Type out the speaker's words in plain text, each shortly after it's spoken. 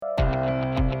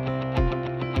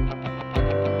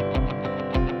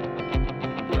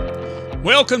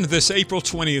Welcome to this April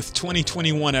 20th,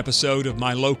 2021 episode of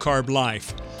My Low Carb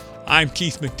Life. I'm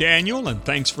Keith McDaniel, and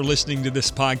thanks for listening to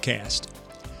this podcast.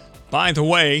 By the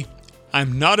way,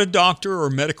 I'm not a doctor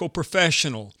or medical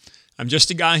professional. I'm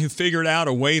just a guy who figured out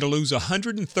a way to lose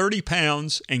 130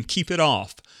 pounds and keep it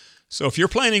off. So if you're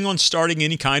planning on starting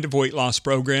any kind of weight loss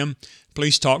program,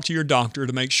 please talk to your doctor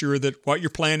to make sure that what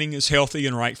you're planning is healthy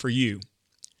and right for you.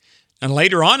 And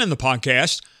later on in the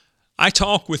podcast, I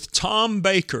talk with Tom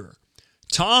Baker.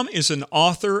 Tom is an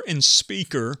author and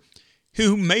speaker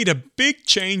who made a big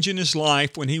change in his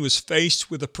life when he was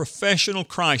faced with a professional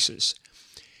crisis.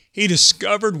 He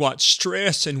discovered what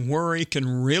stress and worry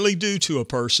can really do to a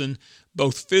person,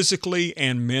 both physically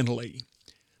and mentally.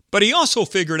 But he also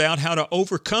figured out how to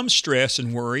overcome stress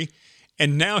and worry,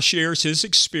 and now shares his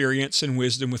experience and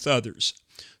wisdom with others.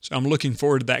 So I'm looking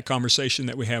forward to that conversation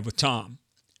that we have with Tom.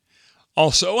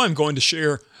 Also, I'm going to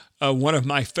share one of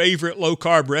my favorite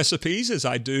low-carb recipes, as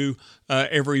I do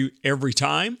every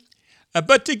time.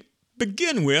 But to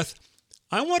begin with,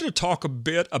 I want to talk a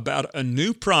bit about a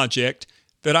new project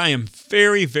that I am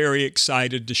very, very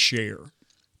excited to share.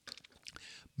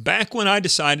 Back when I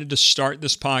decided to start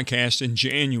this podcast in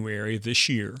January of this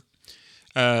year,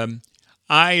 I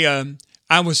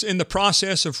was in the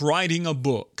process of writing a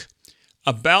book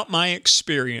about my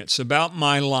experience, about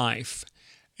my life.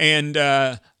 And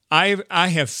I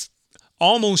have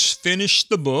almost finished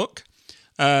the book.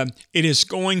 It is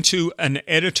going to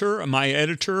my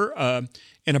editor,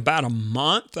 in about a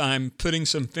month. I'm putting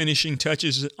some finishing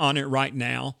touches on it right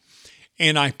now.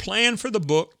 And I plan for the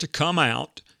book to come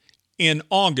out in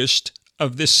August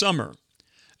of this summer.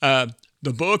 The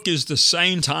book is the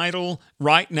same title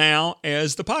right now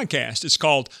as the podcast. It's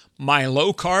called My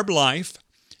Low Carb Life: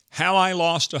 How I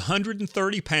Lost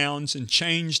 130 Pounds and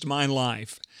Changed My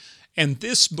Life. And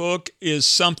this book is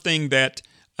something that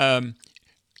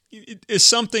is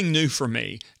something new for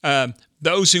me.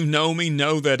 Those who know me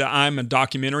know that I'm a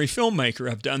documentary filmmaker.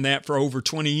 I've done that for over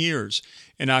 20 years,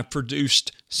 and I've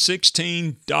produced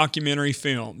 16 documentary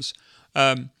films.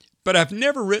 But I've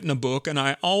never written a book, and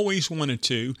I always wanted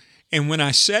to. And when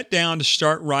I sat down to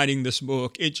start writing this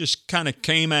book, it just kind of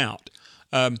came out.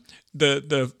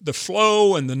 The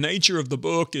flow and the nature of the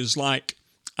book is like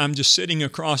I'm just sitting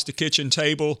across the kitchen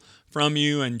table from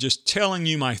you and just telling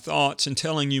you my thoughts and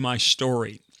telling you my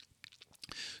story.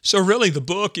 So really the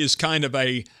book is kind of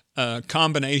a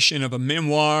combination of a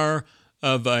memoir,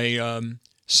 of a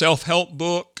self-help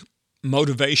book,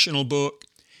 motivational book.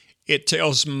 It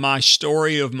tells my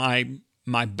story of my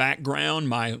background,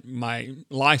 my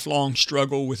lifelong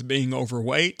struggle with being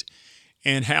overweight,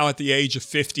 and how at the age of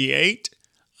 58,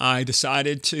 I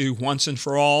decided to once and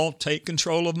for all take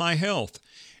control of my health.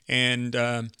 And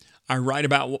I write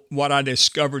about what I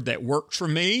discovered that worked for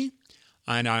me,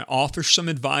 and I offer some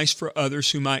advice for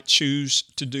others who might choose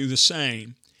to do the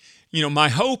same. You know, my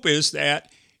hope is that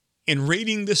in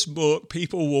reading this book,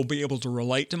 people will be able to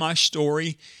relate to my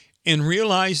story and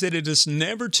realize that it is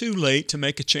never too late to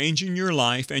make a change in your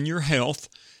life and your health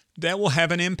that will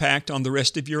have an impact on the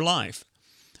rest of your life.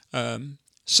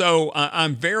 So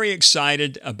I'm very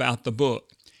excited about the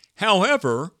book.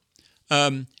 However,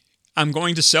 I'm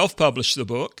going to self-publish the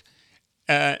book,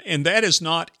 and that is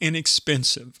not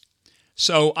inexpensive.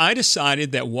 So I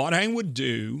decided that what I would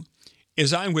do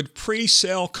is I would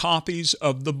pre-sell copies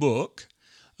of the book,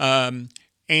 and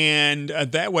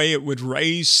that way it would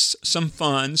raise some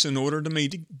funds in order to me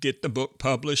to get the book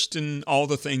published and all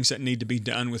the things that need to be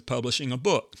done with publishing a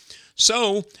book.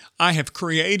 So I have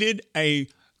created a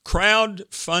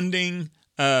crowdfunding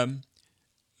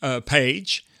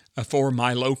page for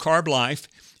My Low Carb Life.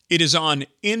 It is on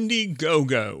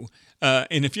Indiegogo.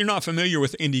 And if you're not familiar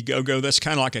with Indiegogo, that's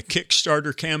kind of like a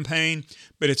Kickstarter campaign,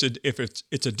 but it's a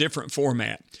different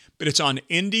format. But it's on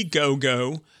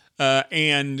Indiegogo,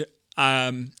 and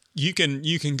you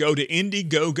can go to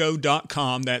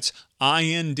Indiegogo.com. That's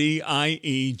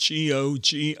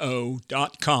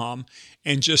INDIEGOGO.com,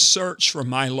 and just search for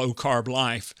My Low Carb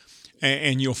Life,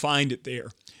 and you'll find it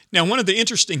there. Now, one of the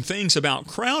interesting things about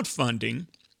crowdfunding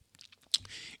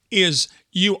is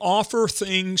you offer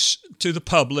things to the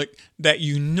public that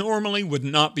you normally would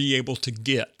not be able to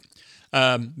get.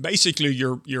 Basically,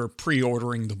 you're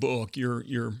pre-ordering the book.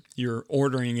 You're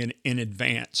ordering it in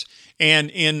advance, and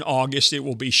in August it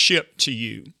will be shipped to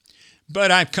you.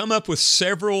 But I've come up with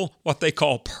several what they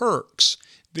call perks.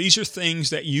 These are things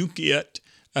that you get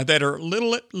that are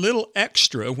little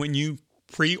extra when you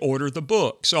pre-order the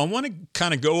book. So I want to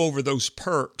kind of go over those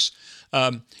perks.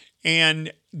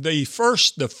 And the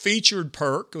featured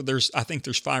perk, I think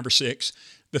there's 5 or 6.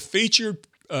 The featured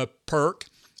perk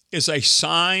is a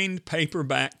signed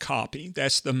paperback copy.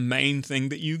 That's the main thing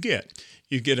that you get.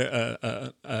 You get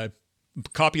a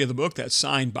copy of the book that's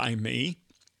signed by me.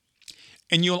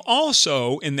 And you'll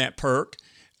also, in that perk,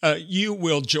 you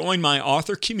will join my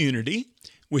author community,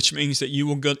 which means that you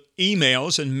will get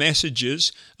emails and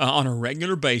messages on a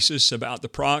regular basis about the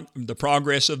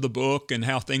progress of the book and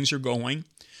how things are going.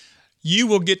 You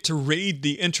will get to read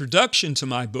the introduction to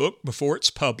my book before it's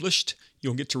published.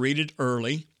 You'll get to read it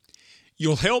early.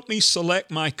 You'll help me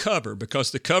select my cover, because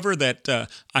the cover that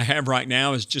I have right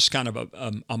now is just kind of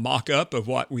a mock-up of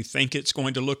what we think it's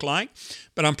going to look like.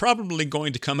 But I'm probably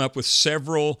going to come up with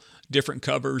several different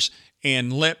covers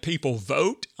and let people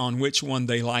vote on which one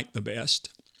they like the best.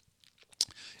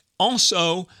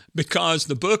 Also, because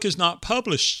the book is not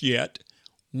published yet,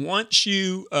 once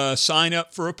you sign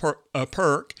up for a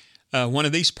perk, one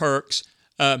of these perks,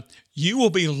 you will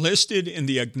be listed in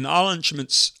the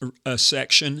acknowledgments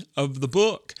section of the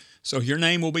book. So your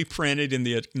name will be printed in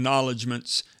the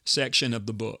acknowledgments section of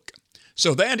the book.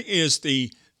 So that is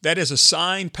a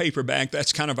signed paperback.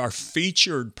 That's kind of our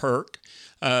featured perk,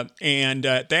 and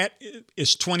that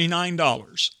is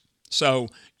 $29. So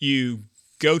you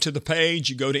go to the page,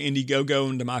 you go to Indiegogo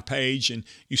into my page, and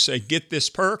you say get this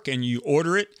perk, and you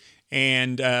order it,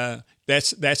 and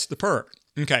that's the perk.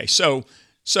 Okay, so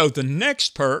the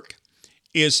next perk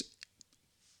is,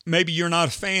 maybe you're not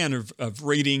a fan of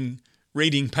reading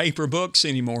paper books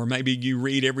anymore. Maybe you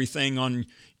read everything on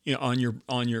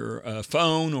your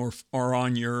phone or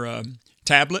on your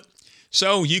tablet.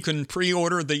 So you can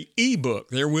pre-order the ebook.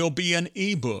 There will be an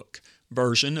ebook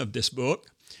version of this book,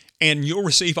 and you'll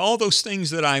receive all those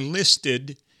things that I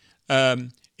listed,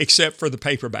 except for the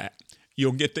paperback.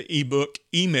 You'll get the ebook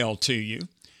emailed to you,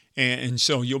 and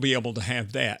so you'll be able to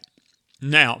have that.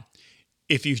 Now,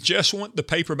 if you just want the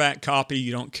paperback copy,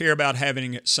 you don't care about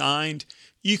having it signed,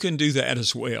 you can do that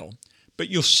as well. But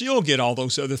you'll still get all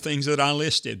those other things that I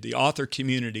listed: the author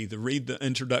community, the read the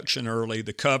introduction early,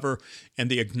 the cover,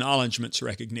 and the acknowledgments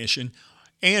recognition.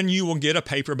 And you will get a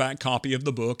paperback copy of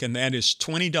the book, and that is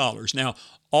 $20. Now,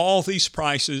 all these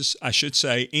prices, I should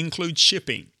say, include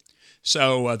shipping.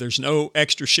 So there's no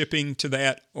extra shipping to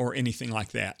that or anything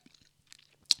like that.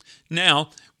 Now,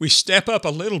 we step up a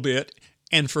little bit,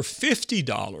 and for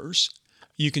 $50,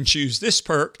 you can choose this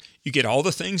perk. You get all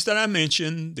the things that I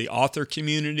mentioned: the author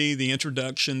community, the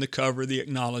introduction, the cover, the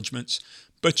acknowledgments,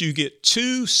 but you get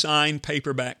 2 signed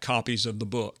paperback copies of the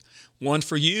book. One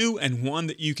for you and one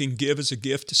that you can give as a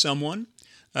gift to someone.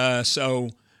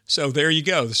 So there you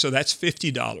go. So that's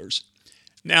 $50.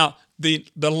 Now, the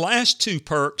last 2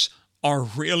 perks are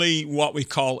really what we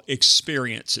call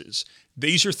experiences.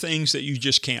 These are things that you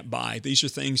just can't buy. These are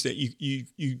things that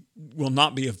you will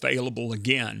not be available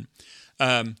again.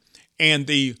 And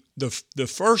the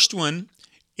first one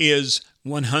is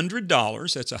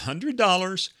 $100. That's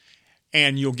 $100,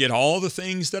 and you'll get all the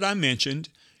things that I mentioned.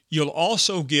 You'll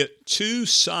also get 2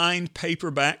 signed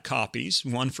paperback copies,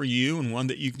 one for you and one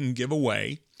that you can give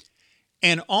away.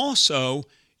 And also,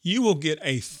 you will get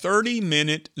a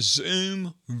 30-minute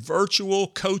Zoom virtual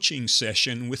coaching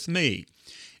session with me.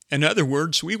 In other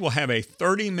words, we will have a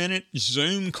 30-minute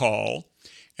Zoom call,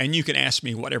 and you can ask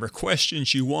me whatever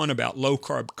questions you want about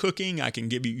low-carb cooking. I can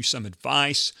give you some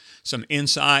advice, some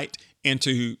insight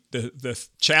into the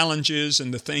challenges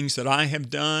and the things that I have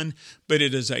done. But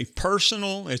it is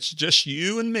it's just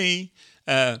you and me,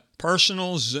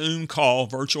 personal Zoom call,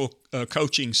 virtual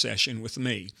coaching session with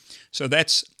me. So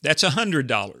that's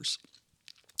 $100.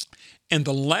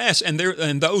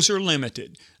 And those are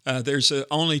limited. There's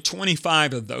only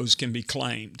 25 of those can be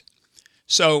claimed.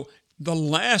 So the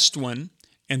last one,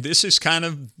 and this is kind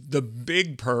of the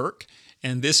big perk,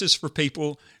 and this is for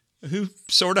people who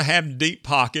sort of have deep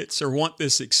pockets or want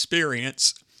this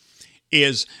experience,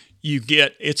 is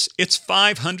it's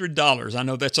 $500. I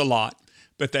know that's a lot,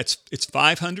 but it's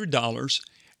 $500,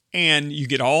 and you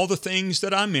get all the things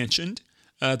that I mentioned: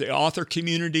 the author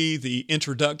community, the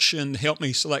introduction, help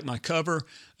me select my cover,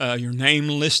 your name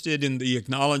listed in the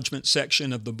acknowledgement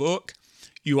section of the book.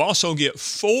 You also get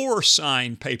 4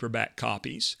 signed paperback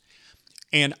copies,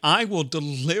 and I will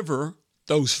deliver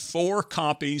those 4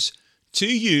 copies to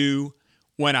you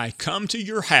when I come to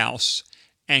your house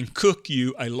and cook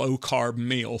you a low-carb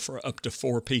meal for up to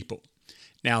 4 people.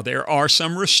 Now, there are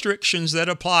some restrictions that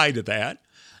apply to that.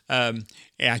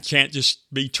 I can't just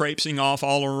be traipsing off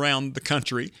all around the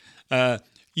country.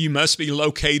 You must be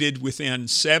located within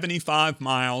 75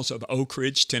 miles of Oak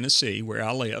Ridge, Tennessee, where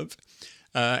I live.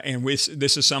 And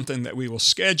this is something that we will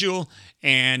schedule,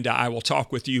 and I will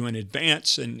talk with you in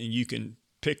advance, and you can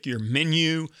pick your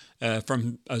menu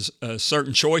from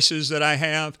certain choices that I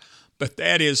have. but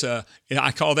that is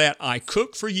I call that I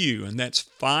Cook for You, and that's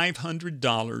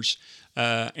 $500,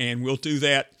 and we'll do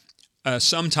that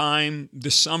sometime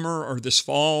this summer or this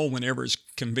fall, whenever it's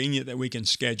convenient that we can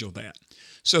schedule that.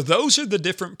 So those are the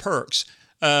different perks.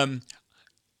 I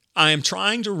am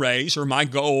trying to raise, or my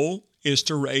goal is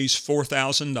to raise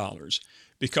 $4,000,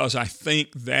 because I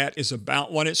think that is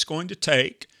about what it's going to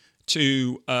take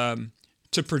to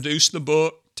produce the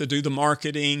book, to do the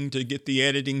marketing, to get the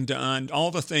editing done,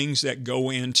 all the things that go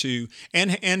into,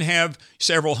 and have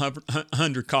several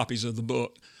hundred copies of the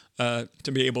book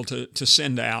to be able to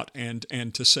send out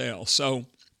and to sell. So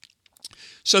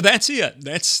that's it.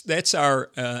 That's our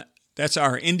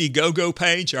Indiegogo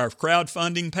page, our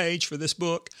crowdfunding page for this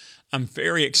book. I'm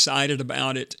very excited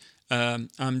about it.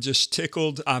 I'm just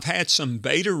tickled. I've had some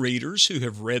beta readers who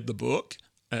have read the book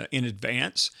in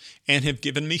advance and have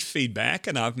given me feedback,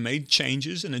 and I've made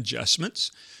changes and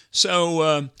adjustments.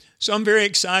 So I'm very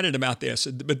excited about this.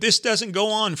 But this doesn't go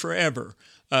on forever.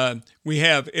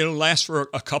 It'll last for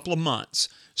a couple of months.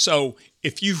 So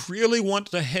if you really want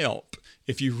to help,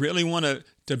 if you really want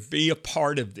to be a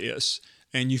part of this,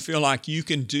 and you feel like you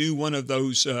can do one of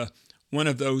those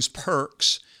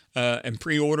perks, and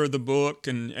pre-order the book,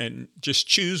 and just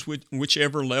choose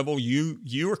whichever level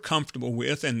you are comfortable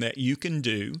with and that you can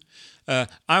do,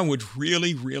 I would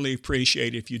really, really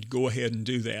appreciate if you'd go ahead and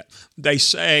do that. They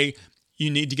say you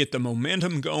need to get the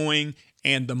momentum going,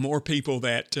 and the more people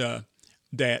that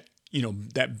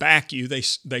back you,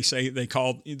 they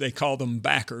call them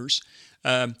backers.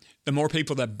 The more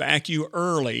people that back you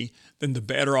early, then the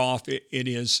better off it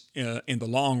is in the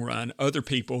long run. Other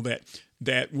people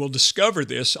that will discover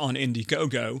this on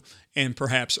Indiegogo and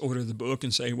perhaps order the book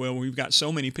and say, well, we've got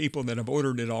so many people that have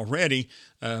ordered it already,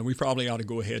 we probably ought to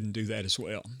go ahead and do that as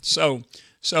well. So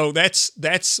that's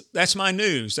my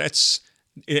news. And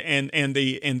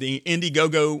the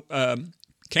Indiegogo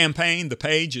campaign, the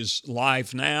page is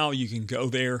live now. You can go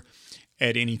there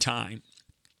at any time.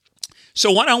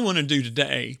 So what I want to do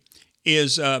today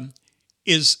is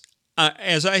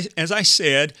as I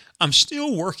said, I'm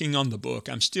still working on the book.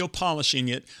 I'm still polishing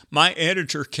it. My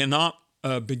editor cannot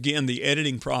begin the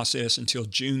editing process until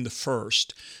June the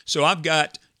 1st. So I've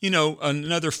got,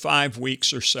 another 5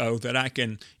 weeks or so that I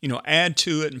can, add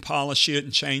to it and polish it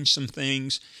and change some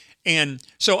things. And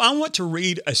so I want to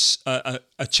read a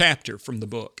chapter from the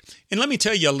book. And let me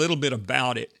tell you a little bit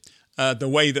about it, the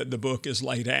way that the book is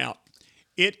laid out.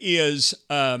 It is,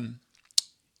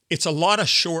 it's a lot of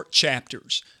short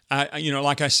chapters.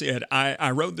 Like I said,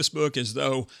 I wrote this book as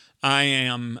though I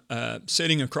am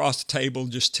sitting across the table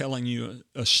just telling you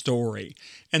a story.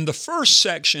 And the first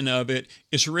section of it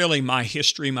is really my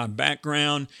history, my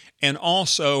background, and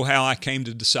also how I came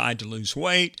to decide to lose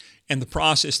weight and the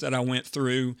process that I went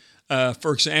through.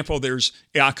 For example,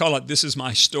 I call it, This Is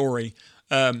My Story.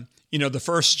 The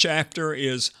first chapter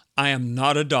is, I am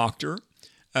not a doctor.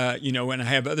 And I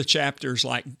have other chapters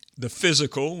like the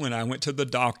physical, when I went to the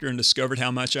doctor and discovered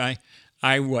how much I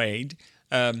weighed,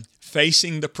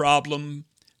 facing the problem,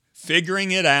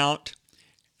 figuring it out,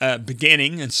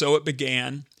 beginning, and so it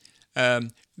began.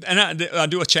 And I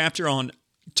do a chapter on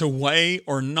to weigh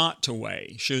or not to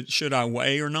weigh. Should I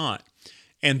weigh or not?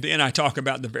 And then I talk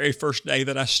about the very first day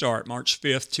that I start, March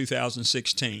 5th,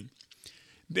 2016.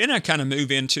 Then I kind of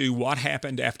move into what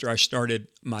happened after I started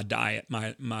my diet,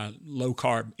 my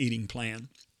low-carb eating plan.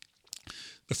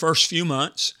 The first few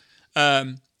months,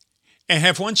 and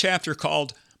have one chapter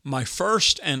called My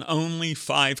First and Only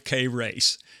 5K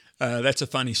Race. That's a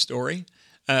funny story.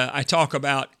 I talk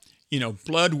about,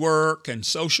 blood work and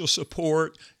social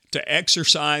support, to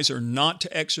exercise or not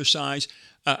to exercise.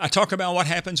 I talk about what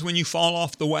happens when you fall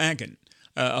off the wagon.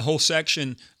 A whole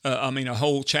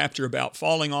chapter about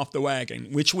falling off the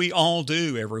wagon, which we all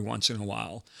do every once in a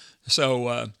while.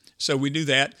 So we do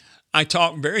that. I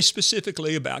talk very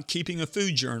specifically about keeping a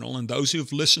food journal, and those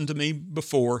who've listened to me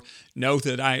before know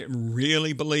that I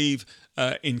really believe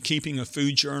in keeping a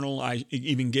food journal. I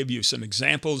even give you some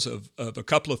examples of a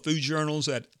couple of food journals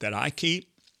that I keep.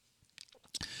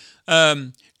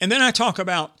 And then I talk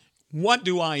about, what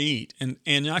do I eat?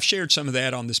 And I've shared some of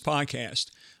that on this podcast.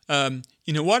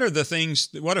 What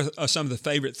are some of the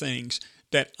favorite things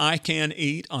that I can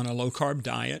eat on a low-carb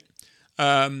diet?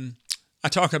 I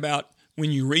talk about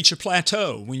when you reach a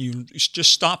plateau, when you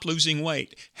just stop losing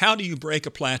weight. How do you break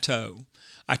a plateau?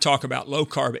 I talk about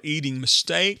low-carb eating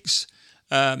mistakes,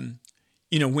 when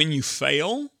you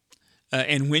fail,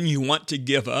 and when you want to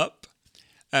give up.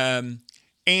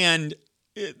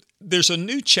 There's a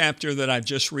new chapter that I've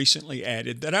just recently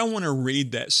added that I want to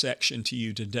read that section to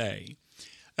you today.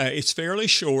 It's fairly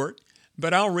short,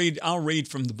 but I'll read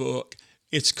from the book.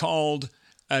 It's called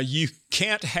You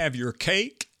can't have your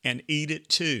cake and eat it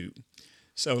too.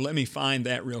 So let me find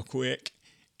that real quick,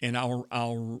 and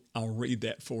I'll read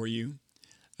that for you.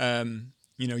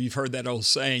 You've heard that old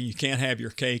saying, you can't have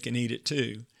your cake and eat it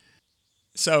too.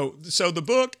 So the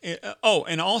book.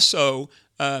 And also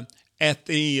at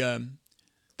the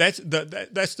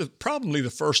that's probably the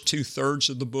first 2/3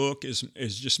 of the book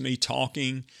is just me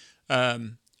talking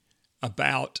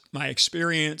about my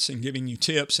experience and giving you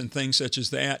tips and things such as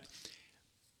that.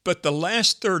 But the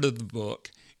last third of the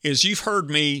book is, you've heard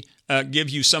me give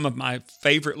you some of my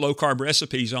favorite low-carb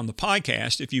recipes on the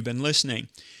podcast if you've been listening.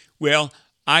 Well,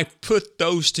 I put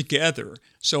those together.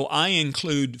 So I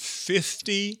include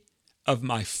 50 of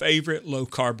my favorite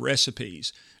low-carb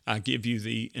recipes. I give you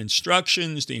the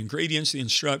instructions, the ingredients, the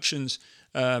instructions,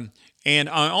 and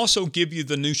I also give you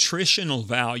the nutritional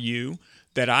value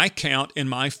that I count in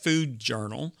my food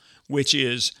journal, which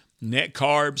is net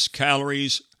carbs,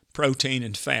 calories, protein,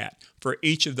 and fat for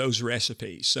each of those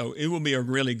recipes. So it will be a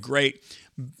really great,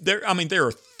 there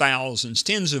are thousands,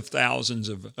 tens of thousands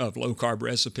of low-carb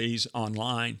recipes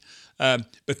online,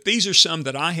 but these are some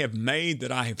that I have made,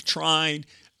 that I have tried,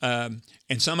 and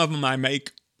some of them I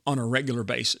make on a regular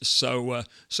basis. So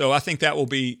I think that will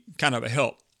be kind of a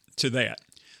help to that.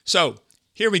 So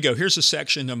here we go. Here's a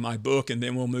section of my book, and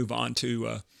then we'll move on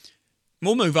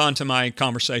to my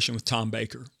conversation with Tom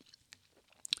Baker.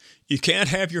 You can't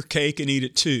have your cake and eat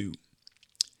it too.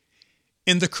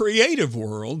 In the creative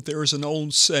world, there is an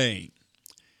old saying: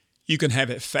 you can have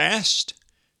it fast,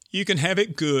 you can have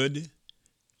it good,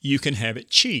 you can have it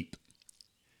cheap.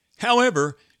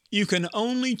 However, you can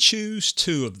only choose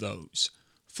two of those.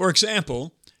 For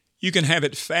example, you can have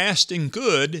it fast and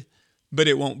good, but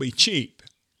it won't be cheap.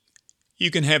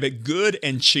 You can have it good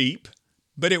and cheap,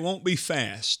 but it won't be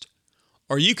fast.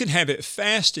 Or you can have it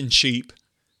fast and cheap,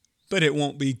 but it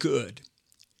won't be good.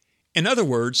 In other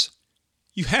words,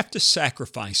 you have to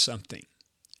sacrifice something.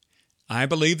 I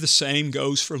believe the same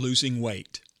goes for losing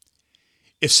weight.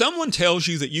 If someone tells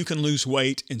you that you can lose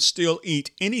weight and still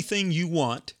eat anything you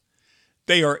want,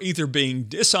 they are either being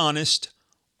dishonest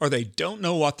or they don't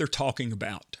know what they're talking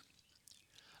about.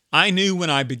 I knew when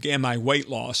I began my weight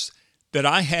loss that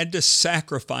I had to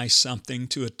sacrifice something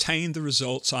to attain the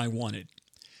results I wanted.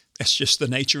 That's just the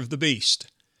nature of the beast.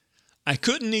 I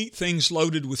couldn't eat things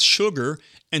loaded with sugar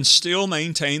and still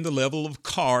maintain the level of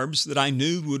carbs that I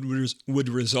knew would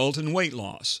result in weight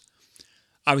loss.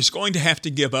 I was going to have to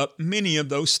give up many of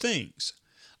those things.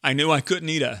 I knew I couldn't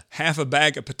eat half a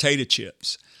bag of potato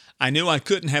chips. I knew I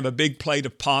couldn't have a big plate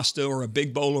of pasta or a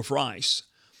big bowl of rice.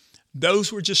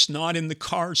 Those were just not in the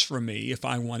cards for me if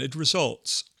I wanted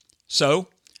results. So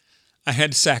I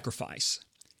had to sacrifice.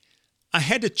 I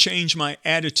had to change my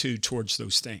attitude towards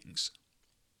those things.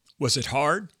 Was it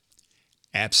hard?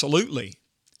 Absolutely.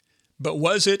 But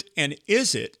was it and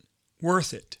is it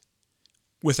worth it?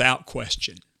 Without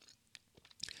question.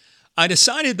 I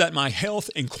decided that my health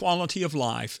and quality of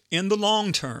life in the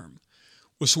long term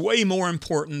was way more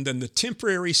important than the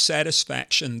temporary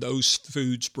satisfaction those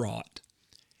foods brought.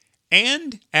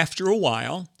 And after a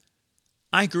while,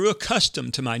 I grew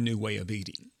accustomed to my new way of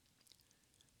eating.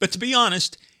 But to be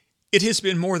honest, it has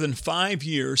been more than 5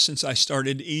 years since I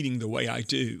started eating the way I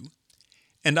do,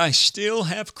 and I still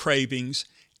have cravings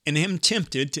and am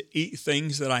tempted to eat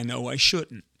things that I know I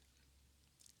shouldn't.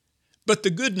 But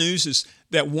the good news is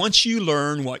that once you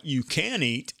learn what you can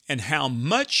eat and how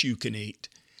much you can eat,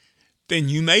 then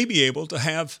you may be able to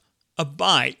have a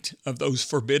bite of those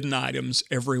forbidden items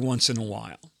every once in a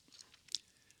while.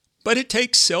 But it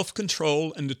takes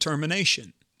self-control and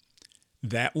determination.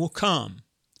 That will come.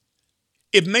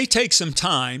 It may take some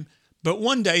time, but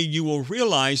one day you will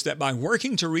realize that by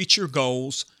working to reach your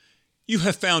goals, you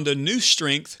have found a new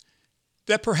strength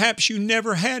that perhaps you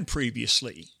never had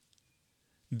previously.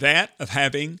 That of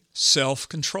having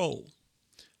self-control.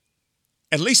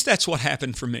 At least that's what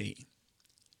happened for me.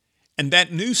 And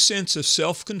that new sense of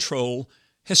self-control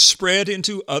has spread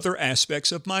into other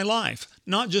aspects of my life,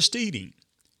 not just eating.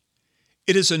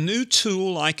 It is a new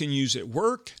tool I can use at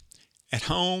work, at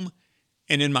home,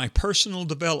 and in my personal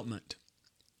development.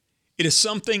 It is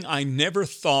something I never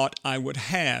thought I would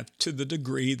have to the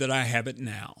degree that I have it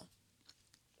now.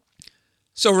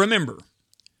 So remember,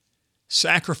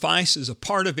 sacrifice is a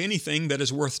part of anything that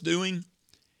is worth doing,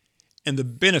 and the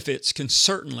benefits can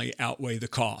certainly outweigh the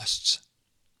costs.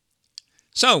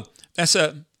 So that's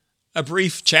a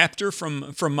brief chapter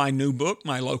from my new book,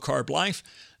 My Low Carb Life.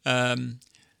 And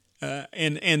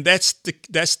that's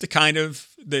the kind of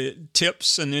the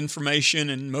tips and information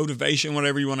and motivation,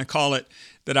 whatever you want to call it,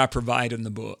 that I provide in the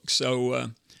book.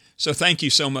 So So thank you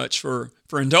so much for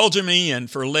indulging me and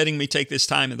for letting me take this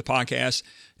time in the podcast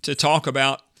to talk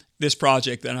about this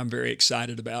project that I'm very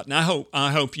excited about. And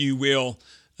I hope you will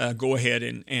go ahead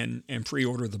and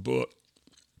pre-order the book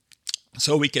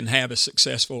so we can have a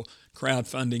successful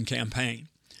crowdfunding campaign.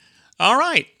 All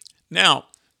right. Now,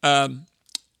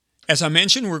 as I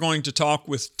mentioned, we're going to talk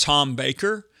with Tom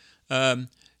Baker.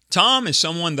 Tom is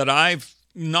someone that I've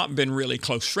not been really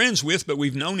close friends with, but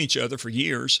we've known each other for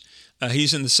years.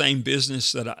 He's in the same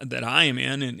business that I am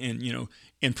in, and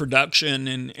in production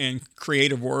and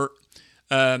creative work.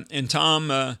 And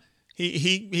Tom,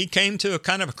 he came to a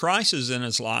kind of a crisis in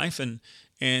his life,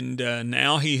 and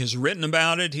now he has written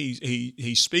about it.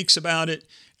 He speaks about it,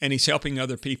 and he's helping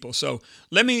other people. So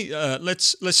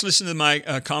let's listen to my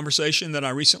conversation that I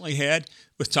recently had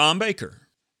with Tom Baker.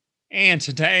 And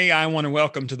today I want to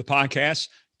welcome to the podcast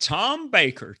Tom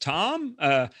Baker. Tom,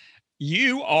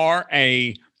 you are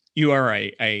an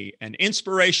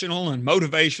inspirational and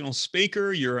motivational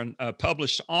speaker. You're a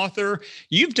published author.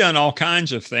 You've done all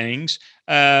kinds of things.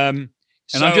 And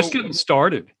I'm just getting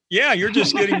started. Yeah, you're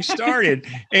just getting started.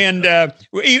 And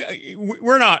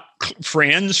we're not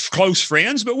close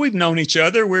friends, but we've known each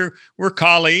other. We're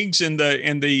colleagues in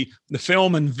the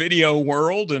film and video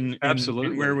world, and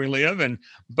absolutely where we live.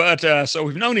 So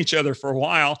we've known each other for a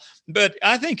while. But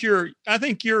I think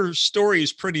your story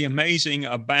is pretty amazing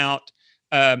about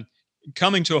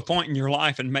coming to a point in your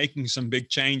life and making some big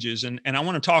changes. And I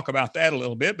want to talk about that a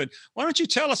little bit. But why don't you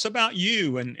tell us about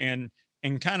you and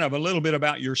kind of a little bit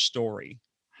about your story?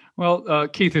 Well,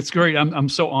 Keith, it's great. I'm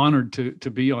so honored to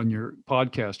be on your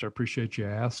podcast. I appreciate you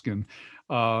asking.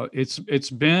 It's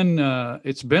been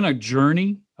a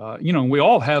journey. We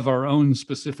all have our own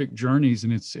specific journeys,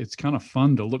 and it's kind of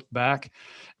fun to look back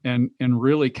and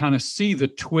really kind of see the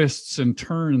twists and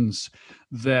turns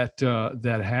that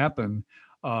happen.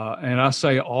 And I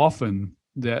say often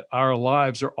that our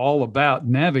lives are all about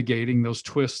navigating those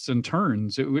twists and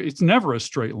turns. It's never a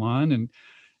straight line,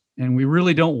 and we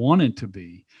really don't want it to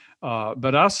be.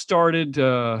 But I started,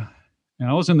 and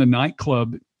I was in the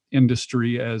nightclub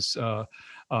industry as a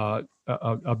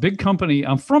big company.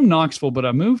 I'm from Knoxville, but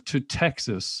I moved to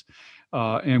Texas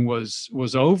and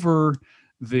was over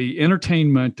the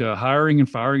entertainment, hiring and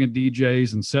firing of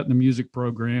DJs and setting the music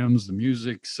programs, the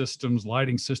music systems,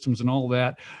 lighting systems, and all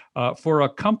that for a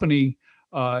company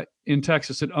in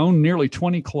Texas that owned nearly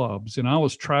 20 clubs. And I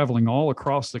was traveling all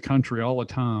across the country all the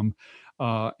time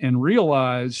and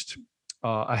realized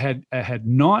I had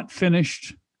not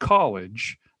finished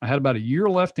college. I had about a year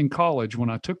left in college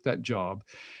when I took that job,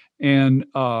 and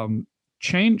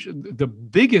the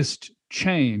biggest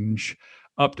change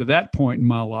up to that point in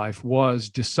my life was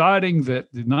deciding that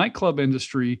the nightclub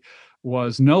industry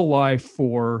was no life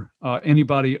for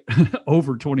anybody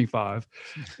over 25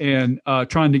 and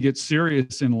trying to get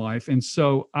serious in life. And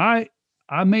so I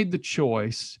made the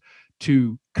choice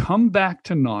to come back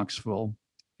to Knoxville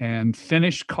and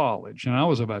finish college. And I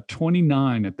was about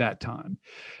 29 at that time.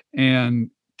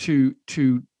 And to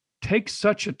take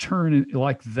such a turn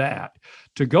like that,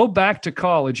 to go back to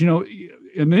college,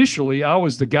 initially I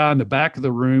was the guy in the back of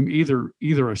the room,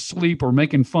 either asleep or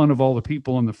making fun of all the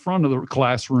people in the front of the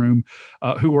classroom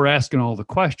who were asking all the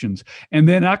questions. And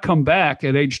then I come back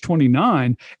at age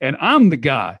 29 and I'm the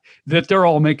guy that they're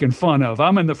all making fun of.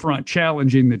 I'm in the front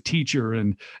challenging the teacher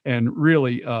and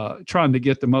really trying to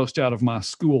get the most out of my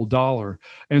school dollar.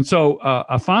 And so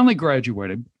I finally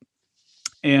graduated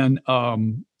and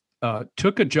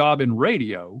took a job in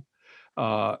radio.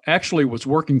 Actually was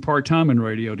working part-time in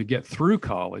radio to get through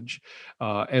college,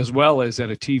 as well as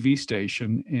at a TV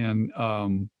station. And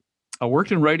I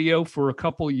worked in radio for a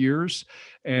couple of years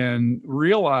and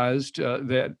realized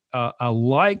that I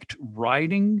liked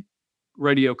writing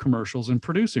radio commercials and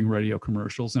producing radio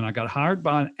commercials. And I got hired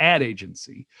by an ad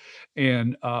agency.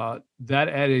 And that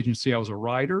ad agency, I was a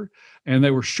writer, and they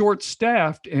were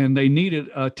short-staffed, and they needed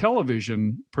a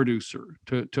television producer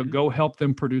to go help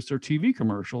them produce their TV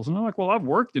commercials. And I'm like, well, I've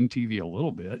worked in TV a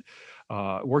little bit.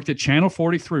 Worked at Channel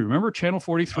 43. Remember Channel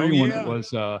 43 when it was,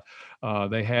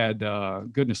 they had,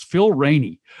 Phil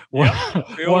Rainey was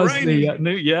the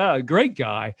new, great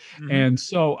guy. Mm-hmm. And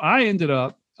so I ended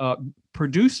up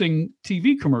producing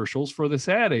TV commercials for this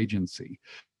ad agency.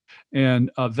 And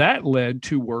that led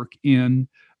to work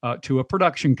to a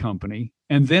production company.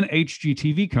 And then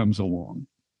HGTV comes along.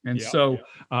 And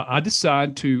I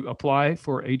decided to apply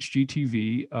for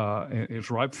HGTV. It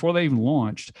was right before they even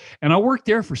launched. And I worked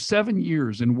there for 7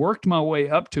 years and worked my way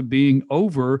up to being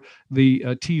over the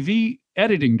TV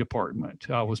editing department.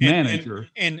 I was And manager.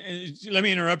 let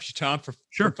me interrupt you, Tom, for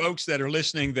Sure. folks that are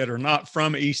listening that are not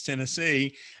from East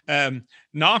Tennessee.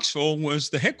 Knoxville was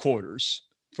the headquarters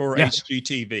for Yeah.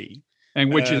 HGTV.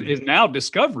 And which is now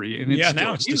Discovery. And it's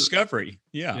now it's here. Discovery.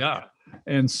 Yeah. Yeah.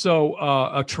 And so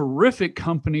a terrific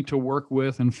company to work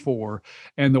with and for.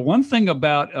 And the one thing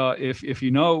about, if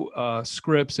you know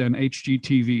Scripps and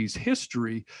HGTV's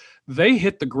history, they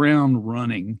hit the ground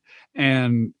running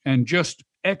and just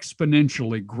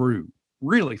exponentially grew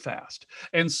really fast.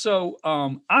 And so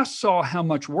I saw how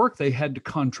much work they had to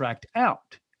contract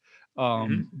out.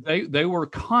 They were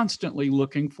constantly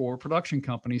looking for production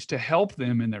companies to help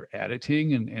them in their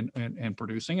editing and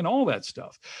producing and all that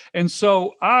stuff. And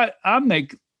so I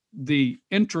make the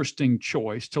interesting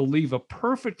choice to leave a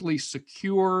perfectly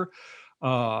secure,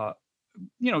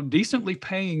 decently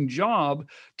paying job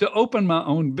to open my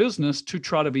own business to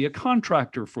try to be a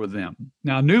contractor for them.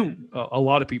 Now, I knew a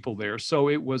lot of people there, so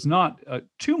it was not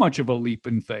too much of a leap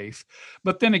in faith.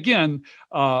 But then again,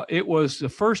 it was the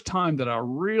first time that I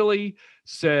really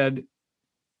said,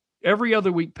 every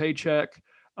other week paycheck,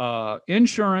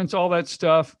 insurance, all that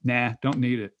stuff, nah, don't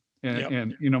need it.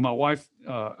 And my wife,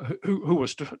 who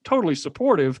was totally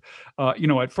supportive,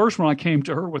 at first when I came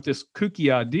to her with this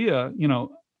kooky idea,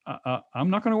 I'm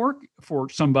not going to work for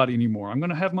somebody anymore. I'm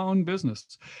going to have my own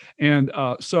business. And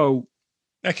so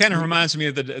that kind of reminds me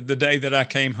of the day that I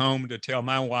came home to tell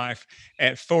my wife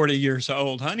at 40 years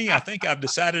old, honey, I think I've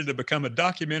decided to become a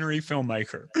documentary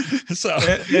filmmaker. So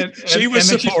she was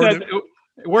supportive. She said,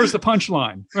 where's the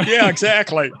punchline? Yeah,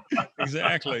 exactly.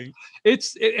 Exactly.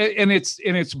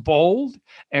 It's bold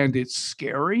and it's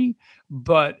scary,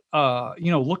 but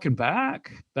looking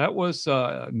back, that was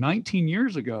 19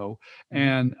 years ago,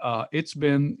 and it's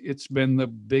been the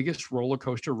biggest roller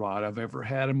coaster ride I've ever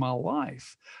had in my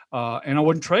life, and I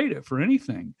wouldn't trade it for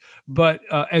anything. But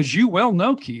as you well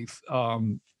know, Keith,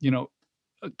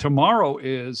 tomorrow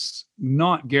is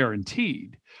not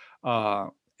guaranteed.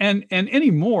 And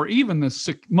anymore, even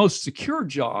the most secure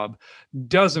job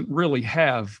doesn't really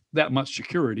have that much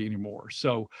security anymore.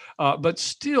 So, but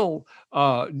still,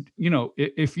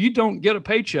 if you don't get a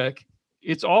paycheck,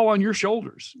 it's all on your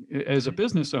shoulders as a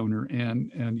business owner,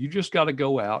 and you just got to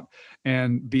go out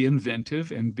and be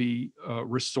inventive and be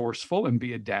resourceful and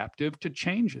be adaptive to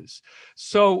changes.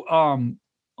 So,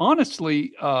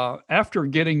 honestly, after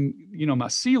getting, my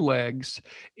sea legs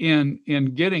in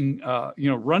getting,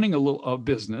 running a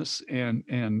business,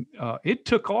 and it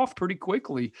took off pretty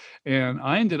quickly. And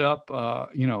I ended up,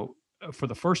 for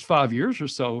the first 5 years or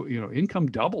so,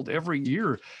 income doubled every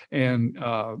year. And,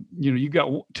 you got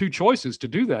two choices to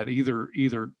do that.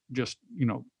 Either just,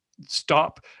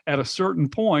 stop at a certain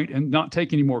point and not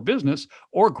take any more business,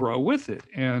 or grow with it.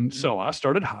 And so I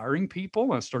started hiring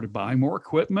people. I started buying more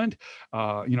equipment,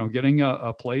 getting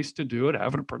a place to do it,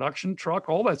 having a production truck,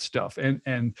 all that stuff.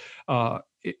 And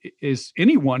as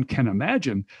anyone can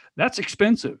imagine, that's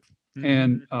expensive. Mm-hmm.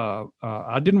 And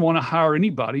I didn't want to hire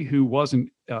anybody who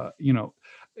wasn't,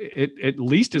 at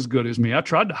least as good as me. I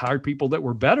tried to hire people that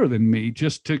were better than me,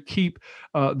 just to keep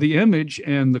the image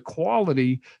and the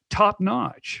quality top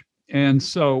notch. And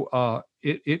so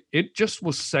it just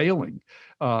was sailing.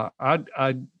 Every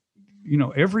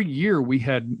year we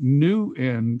had new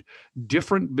and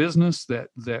different business that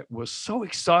was so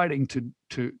exciting to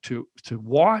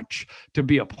watch, to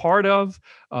be a part of.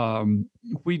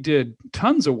 We did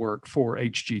tons of work for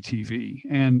HGTV,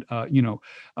 and I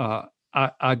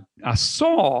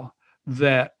saw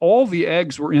that all the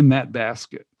eggs were in that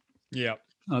basket. Yeah.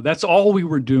 That's all we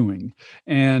were doing.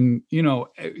 And,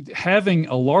 having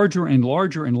a larger and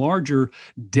larger and larger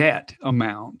debt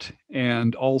amount,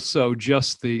 and also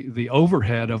just the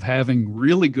overhead of having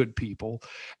really good people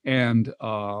and,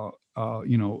 a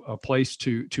place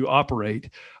to operate,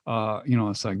 I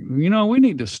was like, we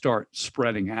need to start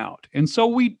spreading out. And so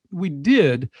we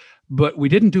did, but we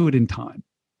didn't do it in time.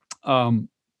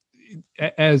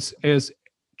 As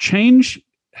change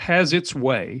has its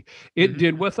way, it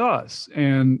did with us.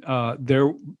 And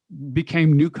there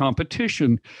became new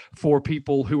competition for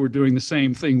people who were doing the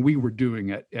same thing we were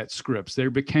doing at Scripps. There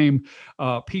became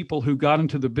people who got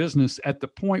into the business at the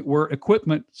point where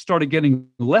equipment started getting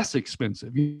less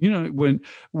expensive. When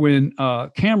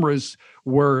cameras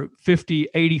were $50,000,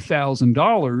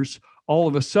 $80,000, all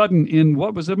of a sudden, in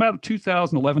what was about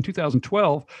 2011,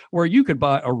 2012, where you could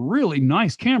buy a really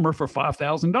nice camera for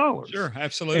 $5,000. Sure,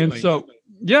 absolutely. And so,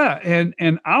 yeah,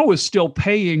 and I was still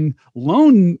paying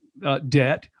loan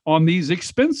debt on these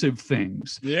expensive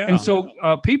things. Yeah. And so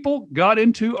people got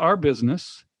into our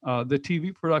business, the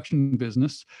TV production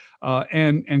business,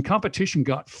 and competition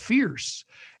got fierce.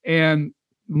 And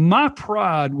my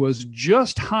pride was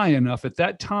just high enough at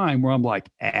that time where I'm like,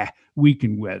 we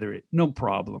can weather it, no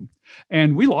problem.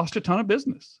 And we lost a ton of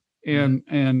business, and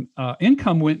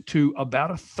income went to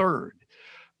about a third,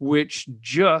 which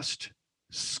just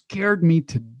scared me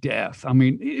to death. I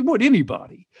mean, it would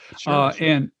anybody. Sure.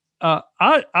 And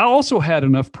I also had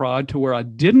enough pride to where I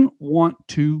didn't want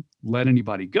to let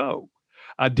anybody go.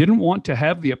 I didn't want to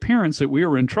have the appearance that we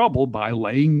were in trouble by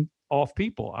laying off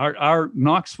people. Our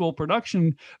Knoxville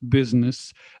production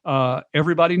business,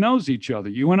 everybody knows each other.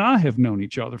 You and I have known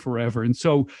each other forever. And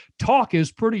so talk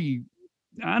is pretty,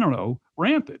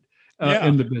 rampant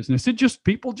in the business.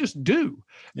 People just do.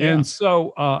 Yeah. And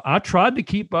so I tried to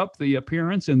keep up the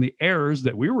appearance and the airs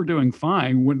that we were doing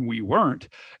fine when we weren't.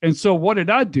 And so what did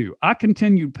I do? I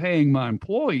continued paying my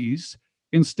employees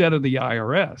instead of the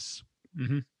IRS.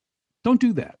 Mm-hmm. Don't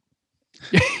do that.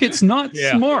 It's not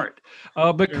smart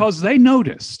because they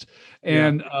noticed.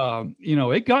 And,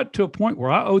 it got to a point where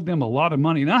I owed them a lot of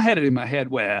money, and I had it in my head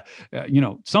where,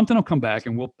 something will come back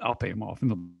and I'll pay them off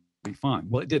and they'll be fine.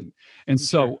 Well, it didn't. And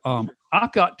so I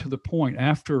got to the point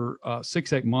after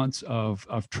 6-8 months of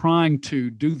trying to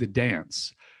do the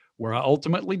dance where I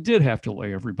ultimately did have to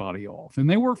lay everybody off. And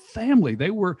they were family.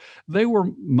 They were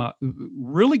my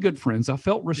really good friends. I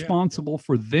felt responsible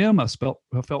for them. I felt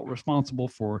responsible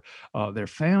for their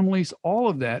families, all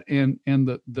of that. And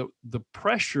the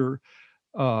pressure,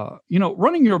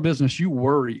 running your business, you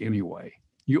worry anyway.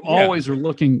 You always are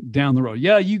looking down the road.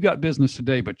 Yeah, you got business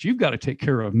today, but you've got to take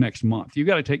care of next month. You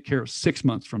got to take care of 6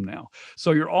 months from now.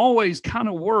 So you're always kind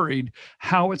of worried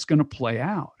how it's going to play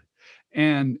out.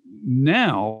 And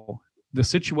now the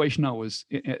situation I was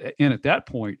in at that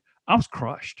point, I was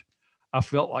crushed. I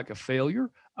felt like a failure.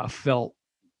 I felt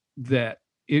that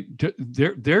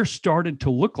there started to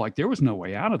look like there was no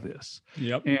way out of this.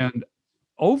 Yep. And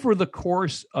over the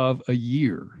course of a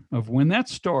year of when that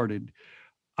started,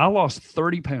 I lost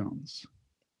 30 pounds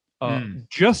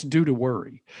just due to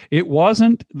worry. It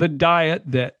wasn't the diet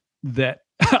that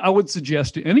I would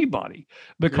suggest to anybody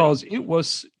because it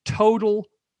was total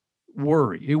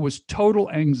worry. It was total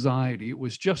anxiety. It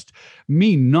was just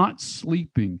me not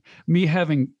sleeping, me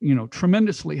having,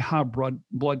 tremendously high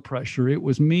blood pressure. It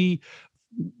was me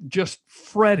just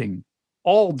fretting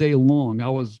all day long. I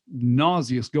was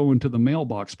nauseous going to the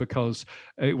mailbox because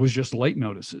it was just late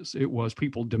notices. It was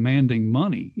people demanding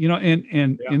money, and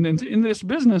in this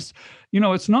business,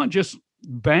 it's not just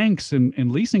banks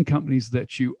and leasing companies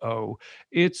that you owe.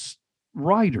 It's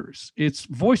writers, it's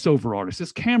voiceover artists,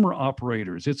 it's camera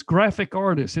operators, it's graphic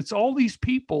artists, it's all these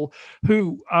people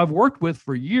who I've worked with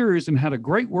for years and had a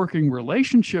great working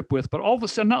relationship with, but all of a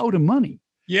sudden I owed them money.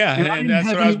 Yeah, and that's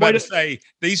what I was about to say.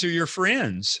 These are your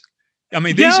friends. I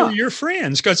mean, these are your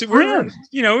friends because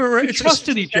we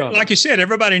trusted each other. Like you said,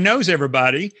 everybody knows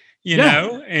everybody,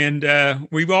 know, and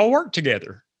we've all worked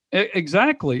together.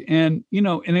 Exactly. And,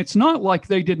 and it's not like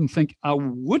they didn't think I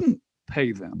wouldn't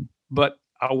pay them, but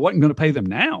I wasn't going to pay them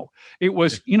now. It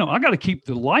was, I got to keep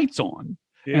the lights on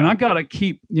and I got to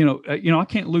keep, I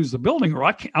can't lose the building or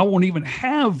I won't even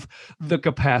have the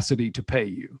capacity to pay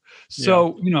you.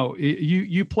 So,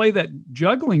 you play that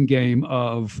juggling game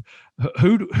of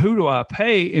who do I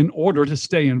pay in order to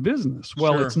stay in business?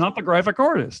 Well, It's not the graphic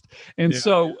artist. And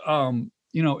so,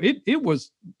 it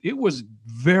was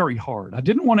very hard. I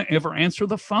didn't want to ever answer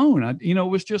the phone. It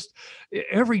was just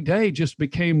every day just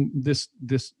became this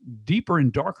deeper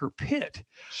and darker pit.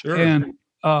 Sure. And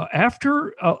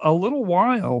after a little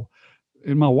while,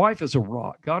 and my wife is a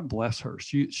rock. God bless her.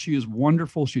 She is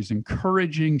wonderful. She's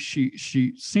encouraging.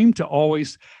 She seemed to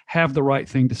always have the right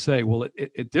thing to say. Well,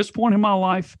 at this point in my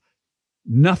life,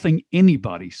 nothing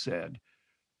anybody said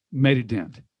made a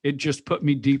dent. It just put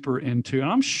me deeper into,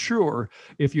 and I'm sure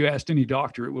if you asked any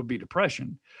doctor, it would be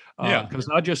depression. Because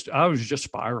I was just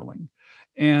spiraling.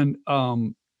 And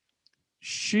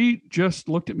she just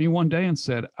looked at me one day and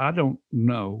said, I don't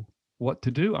know what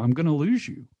to do. I'm going to lose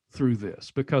you through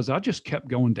this because I just kept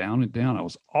going down and down. I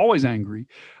was always angry.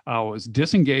 I was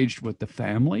disengaged with the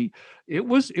family. It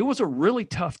was a really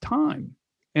tough time.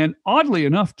 And oddly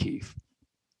enough, Keith,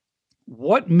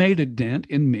 what made a dent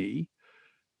in me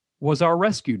was our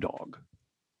rescue dog,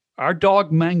 our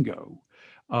dog Mango,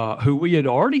 who we had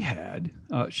already had.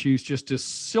 She's just this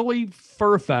silly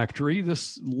fur factory,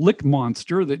 this lick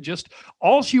monster that just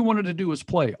all she wanted to do was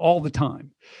play all the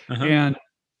time. Uh-huh. And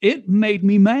it made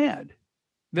me mad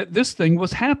that this thing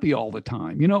was happy all the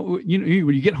time. When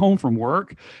you get home from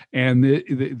work and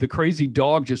the crazy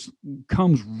dog just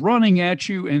comes running at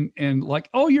you and like,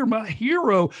 oh, you're my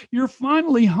hero. You're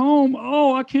finally home.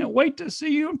 Oh, I can't wait to see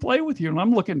you and play with you. And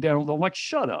I'm looking down, I'm like,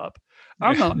 shut up.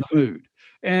 I'm not in the mood.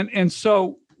 And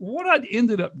so what I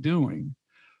ended up doing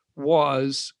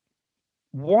was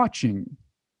watching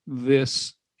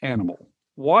this animal,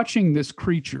 watching this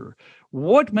creature.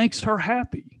 What makes her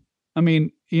happy? I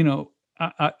mean,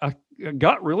 I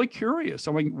got really curious.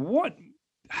 I mean,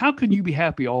 how can you be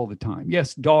happy all the time?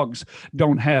 Yes, dogs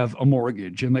don't have a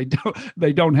mortgage and they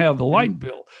don't have the light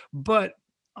bill, but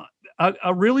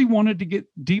I really wanted to get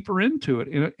deeper into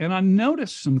it. And I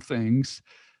noticed some things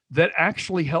that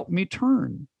actually helped me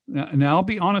turn. Now I'll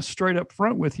be honest, straight up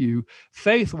front with you.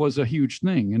 Faith was a huge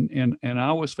thing, and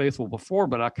I was faithful before,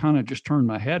 but I kind of just turned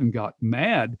my head and got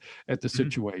mad at the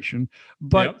situation.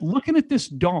 But looking at this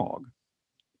dog,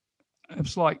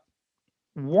 it's like,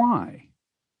 why?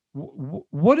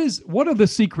 What are the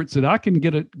secrets that I can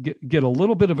get a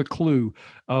little bit of a clue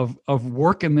of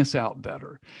working this out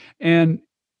better? And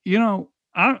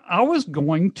I was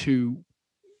going to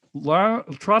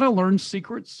try to learn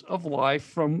secrets of life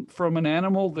from an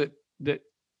animal that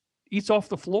eats off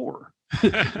the floor.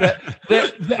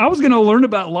 that I was going to learn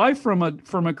about life from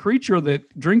a creature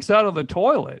that drinks out of the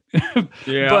toilet.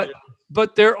 Yeah.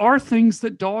 But there are things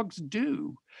that dogs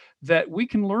do that we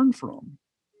can learn from.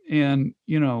 And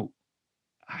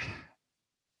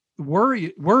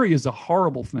worry is a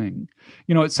horrible thing.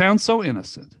 It sounds so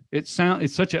innocent. It's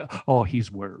such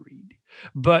he's worried.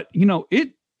 But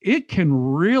it can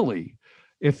really,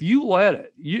 if you let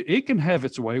it, it can have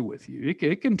its way with you.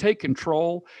 It can take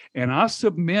control. And I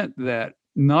submit that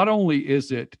not only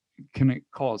can it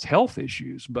cause health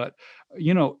issues, but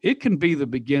it can be the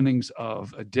beginnings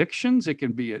of addictions. It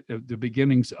can be the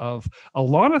beginnings of a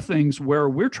lot of things where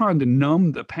we're trying to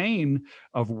numb the pain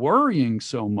of worrying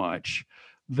so much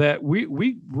that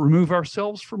we remove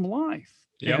ourselves from life.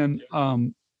 Yep.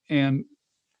 And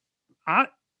I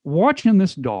watching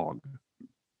this dog,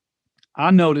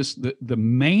 I noticed that the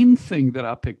main thing that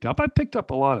I picked up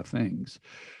a lot of things.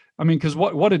 I mean, because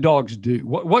what do dogs do?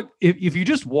 What if you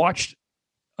just watched?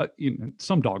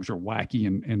 Some dogs are wacky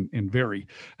and very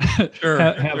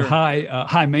have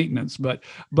high maintenance, but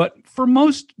for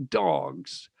most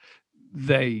dogs,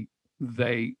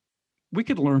 we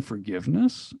could learn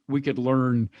forgiveness. We could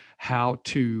learn how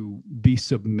to be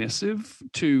submissive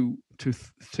to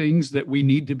things that we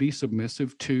need to be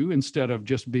submissive to instead of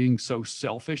just being so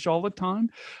selfish all the time.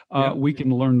 We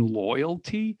can learn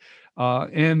loyalty.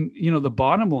 And the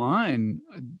bottom line,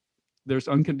 there's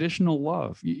unconditional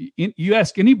love. You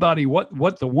ask anybody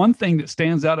what the one thing that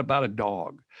stands out about a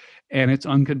dog, and it's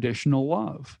unconditional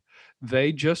love.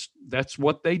 That's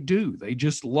what they do. They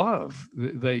just love.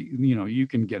 You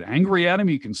can get angry at them,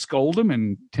 you can scold them,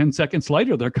 and 10 seconds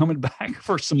later they're coming back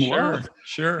for some love.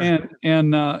 Sure.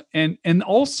 And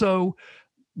also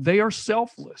they are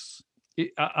selfless.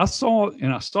 I saw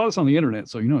this on the internet,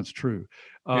 so it's true.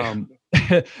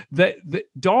 That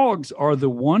dogs are the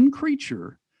one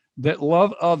creature that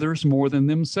love others more than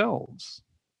themselves.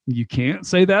 You can't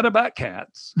say that about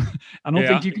cats. I don't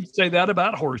think you can say that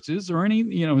about horses or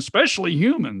any, especially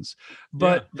humans,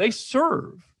 but they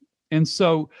serve. And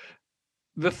so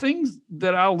the things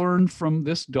that I learned from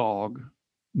this dog,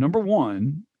 number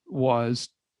one, was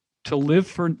to live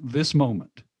for this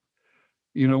moment.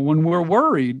 When we're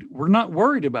worried, we're not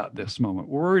worried about this moment.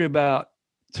 We're worried about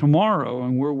tomorrow,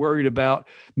 and we're worried about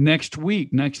next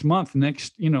week, next month,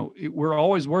 we're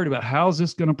always worried about how's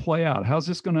this going to play out? How's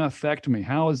this going to affect me?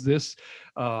 How is this,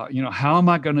 how am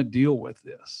I going to deal with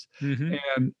this?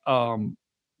 Mm-hmm. And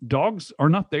dogs are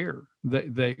not there.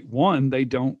 They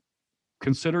don't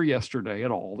consider yesterday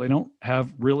at all. They don't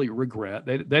have really regret.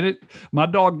 My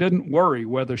dog didn't worry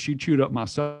whether she chewed up my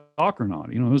sock or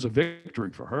not. It was a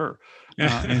victory for her.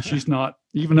 And she's not,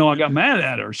 even though I got mad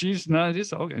at her, she's not,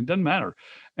 it's okay. It doesn't matter.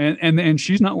 And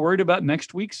she's not worried about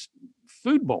next week's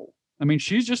food bowl. I mean,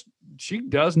 she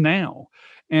does now.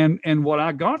 And what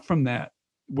I got from that,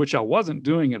 which I wasn't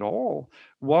doing at all,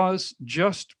 was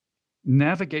just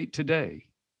navigate today.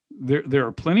 There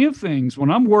are plenty of things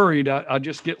when I'm worried, I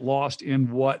just get lost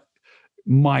in what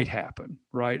might happen,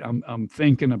 right? I'm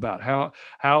thinking about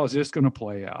how is this going to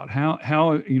play out?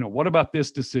 How what about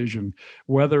this decision?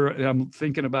 Whether I'm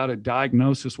thinking about a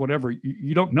diagnosis, whatever,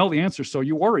 you don't know the answer, so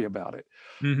you worry about it.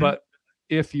 Mm-hmm. But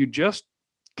if you just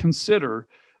consider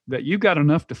that you've got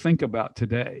enough to think about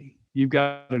today, you've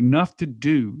got enough to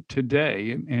do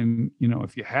today, and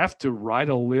if you have to write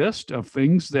a list of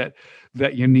things that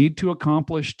you need to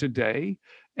accomplish today,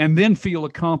 and then feel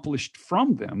accomplished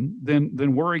from them,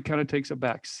 then worry kind of takes a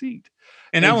back seat.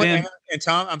 And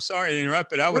Tom, I'm sorry to interrupt,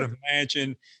 but I would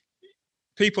imagine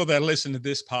people that listen to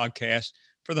this podcast,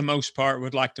 for the most part,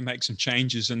 would like to make some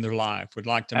changes in their life, would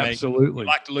like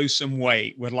to lose some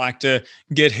weight, would like to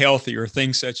get healthier,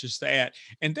 things such as that.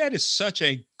 And that is such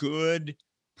a good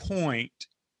point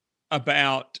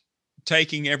about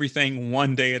taking everything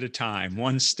one day at a time,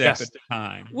 one step Yes. at a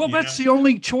time. Well, that's the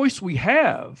only choice we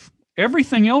have.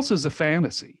 Everything else is a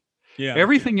fantasy. Yeah.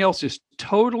 Everything else is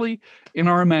totally in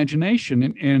our imagination.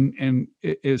 And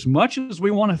as much as we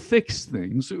want to fix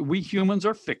things, we humans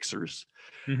are fixers.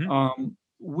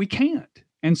 We can't.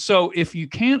 And so if you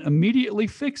can't immediately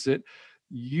fix it,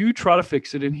 you try to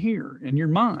fix it in here in your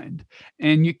mind,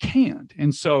 and you can't.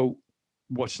 And so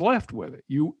what's left with it?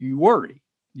 You worry.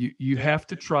 You have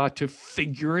to try to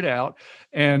figure it out.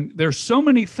 And there's so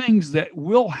many things that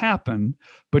will happen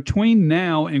between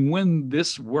now and when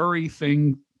this worry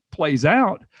thing plays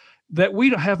out that we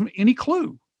don't have any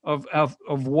clue of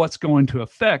what's going to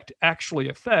actually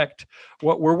affect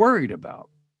what we're worried about.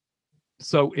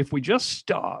 So if we just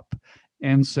stop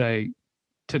and say,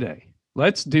 today,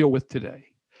 let's deal with today.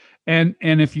 And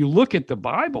if you look at the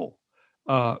Bible,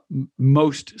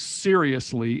 most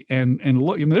seriously, and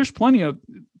look, I mean, there's plenty of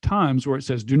times where it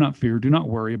says, do not fear, do not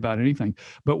worry about anything.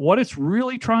 But what it's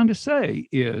really trying to say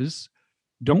is,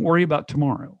 don't worry about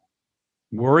tomorrow.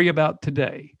 Worry about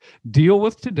today. Deal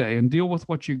with today and deal with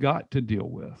what you got to deal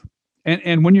with.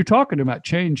 And when you're talking about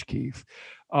change, Keith,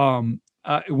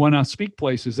 when I speak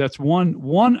places, that's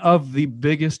one of the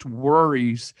biggest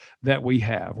worries that we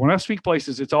have. When I speak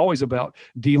places, it's always about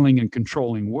dealing and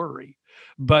controlling worry.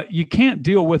 But you can't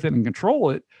deal with it and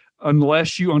control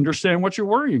unless you understand what you're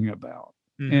worrying about.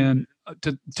 And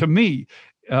to me,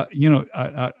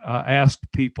 I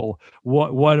asked people,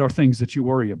 what are things that you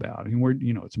worry about? And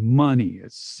it's money,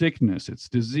 it's sickness, it's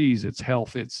disease, it's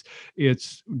health,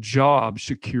 it's job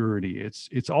security.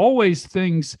 It's always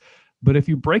things. But if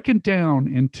you break it down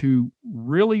into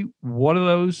really what are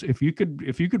those, if you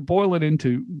could boil it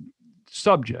into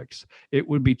subjects, it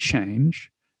would be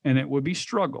change and it would be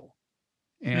struggle.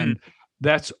 And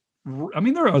there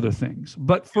are other things,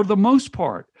 but for the most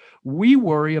part, we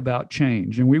worry about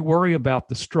change and we worry about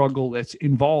the struggle that's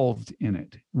involved in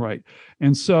it, right?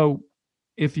 And so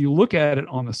if you look at it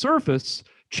on the surface,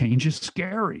 change is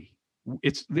scary.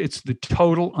 It's the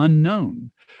total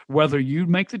unknown. Whether you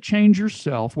make the change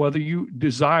yourself, whether you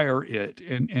desire it,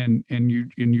 and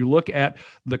you look at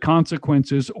the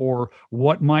consequences or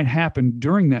what might happen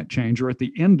during that change or at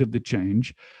the end of the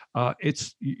change,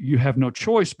 you have no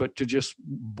choice but to just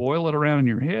boil it around in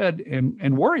your head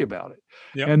and worry about it.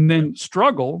 Yep. And then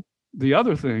struggle, the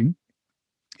other thing,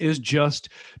 is just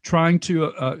trying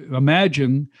to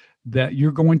imagine that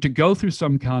you're going to go through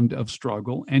some kind of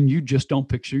struggle and you just don't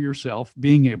picture yourself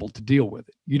being able to deal with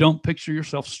it. You don't picture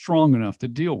yourself strong enough to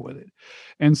deal with it.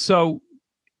 And so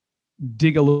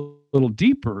dig a little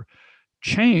deeper.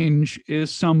 Change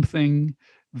is something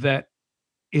that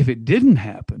if it didn't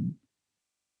happen,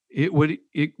 it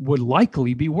would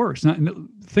likely be worse. Now,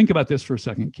 think about this for a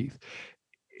second, Keith.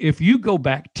 If you go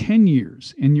back 10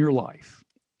 years in your life,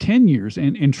 10 years,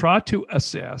 and try to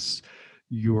assess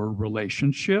your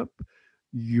relationship,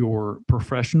 your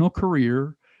professional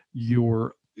career,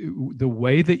 the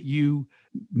way that you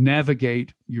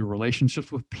navigate your relationships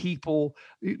with people,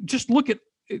 just look at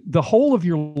the whole of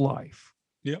your life.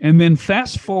 Yep. And then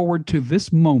fast forward to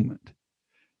this moment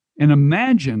and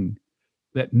imagine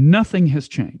that nothing has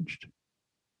changed.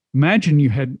 Imagine you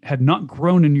had not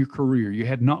grown in your career. You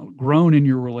had not grown in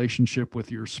your relationship with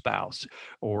your spouse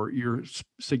or your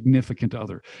significant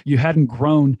other. You hadn't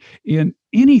grown in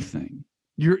anything.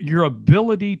 Your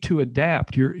ability to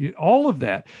adapt, all of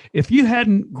that. If you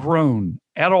hadn't grown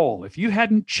at all, if you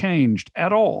hadn't changed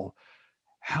at all,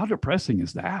 how depressing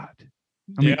is that?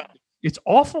 I mean, it's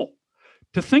awful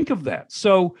to think of that.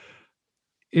 So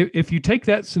if you take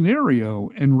that scenario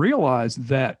and realize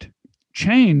that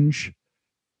change,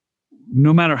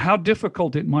 no matter how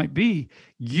difficult it might be,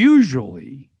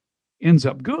 usually ends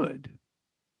up good.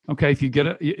 Okay,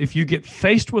 if you get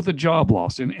faced with a job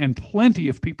loss, and plenty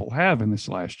of people have in this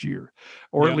last year,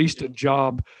 or at least a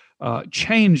job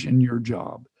change in your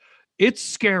job, it's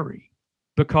scary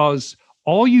because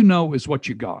all you know is what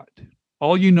you got.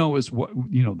 All you know is what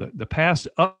the past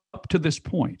up to this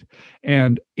point,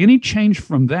 and any change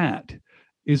from that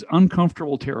is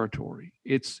uncomfortable territory.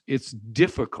 It's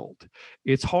difficult.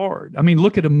 It's hard. I mean,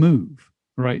 look at a move,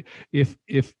 right? If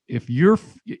you're,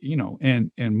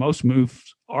 and most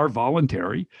moves are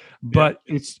voluntary, but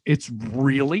it's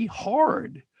really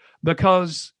hard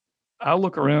because I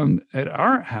look around at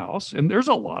our house and there's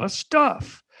a lot of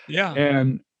stuff. Yeah.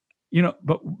 And,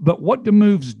 but what do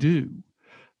moves do?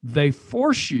 They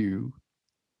force you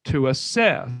to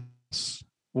assess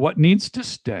what needs to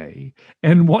stay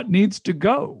and what needs to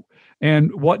go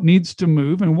and what needs to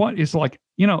move and what is like,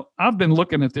 I've been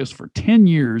looking at this for 10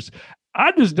 years.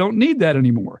 I just don't need that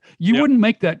anymore. You Yep. wouldn't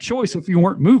make that choice if you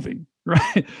weren't moving, right?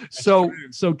 That's So,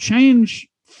 true. so change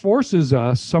forces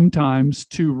us sometimes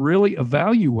to really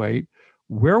evaluate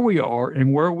where we are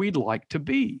and where we'd like to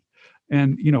be.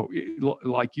 And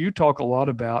like you talk a lot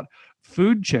about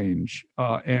food change,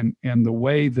 and the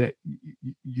way that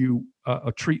you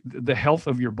treat the health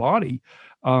of your body.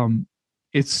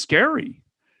 It's scary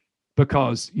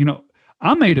because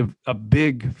I made a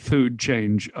big food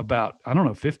change about, I don't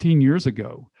know, 15 years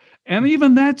ago. And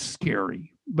even that's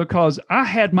scary because I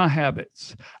had my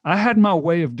habits. I had my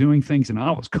way of doing things and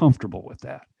I was comfortable with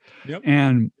that. Yep.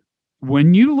 And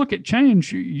when you look at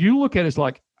change, you look at it as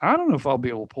like, I don't know if I'll be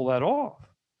able to pull that off.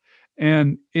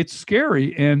 And it's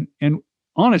scary. And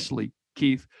honestly,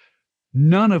 Keith,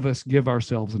 none of us give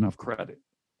ourselves enough credit.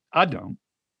 I don't.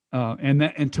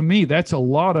 And to me, that's a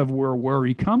lot of where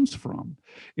worry comes from.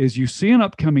 Is you see an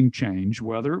upcoming change,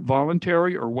 whether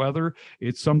voluntary or whether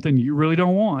it's something you really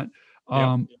don't want,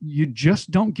 Yep. you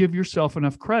just don't give yourself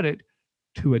enough credit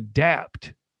to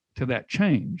adapt to that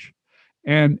change.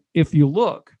 And if you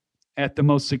look at the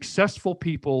most successful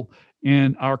people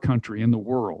in our country, in the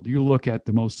world, you look at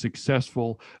the most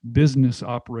successful business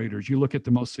operators, you look at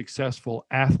the most successful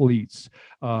athletes,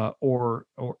 or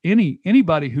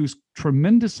anybody who's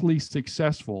tremendously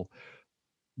successful,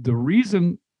 the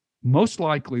reason most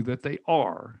likely that they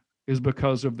are is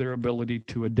because of their ability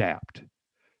to adapt.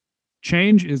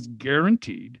 Change is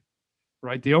guaranteed,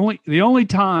 right? The only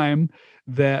time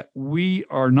that we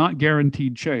are not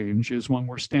guaranteed change is when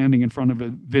we're standing in front of a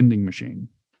vending machine.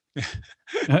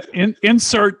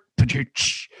 Insert,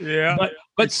 Yeah. but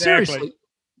Exactly. seriously,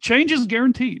 change is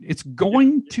guaranteed. It's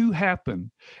going to happen.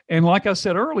 And like I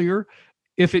said earlier,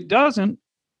 if it doesn't,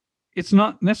 it's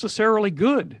not necessarily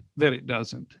good that it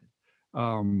doesn't.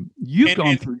 You've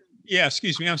gone through. Yeah,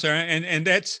 excuse me. I'm sorry. And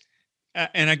that's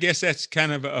and I guess that's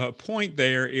kind of a point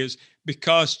there is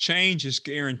because change is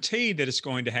guaranteed that it's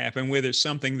going to happen, whether it's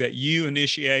something that you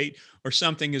initiate or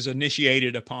something is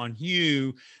initiated upon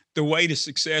you, the way to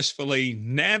successfully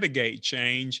navigate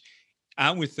change,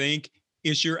 I would think,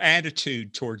 is your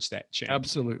attitude towards that change.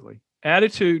 Absolutely.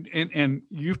 Attitude, and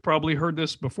you've probably heard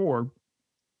this before,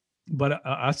 but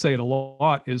I say it a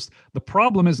lot, is the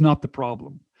problem is not the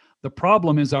problem. The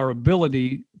problem is our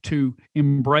ability to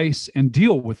embrace and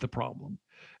deal with the problem.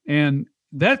 And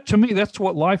that, to me, that's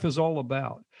what life is all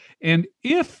about. And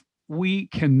if we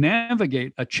can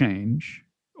navigate a change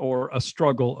or a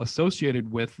struggle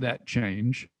associated with that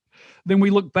change, then we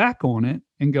look back on it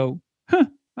and go,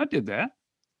 I did that.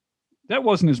 That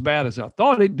wasn't as bad as I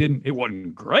thought. It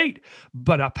wasn't great,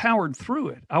 but I powered through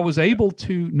it. I was able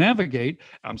to navigate.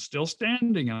 I'm still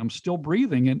standing, I'm still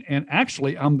breathing, and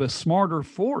actually I'm the smarter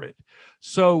for it.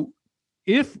 So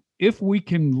if we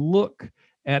can look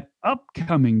at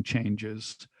upcoming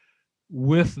changes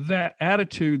with that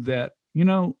attitude that,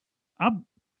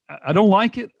 I don't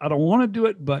like it, I don't want to do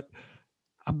it, but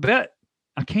I bet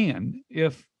I can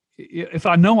if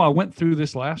I know I went through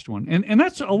this last one. And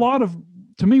that's a lot of,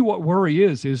 to me, what worry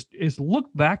is look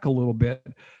back a little bit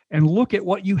and look at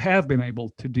what you have been able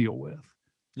to deal with.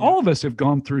 Yeah. All of us have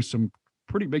gone through some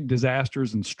pretty big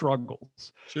disasters and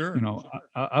struggles. Sure.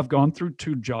 I've gone through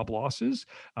 2 job losses.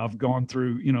 I've gone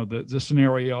through, the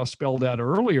scenario I spelled out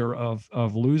earlier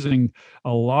of losing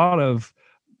a lot of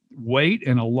weight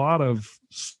and a lot of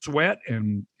sweat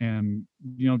and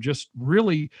just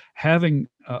really having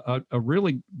a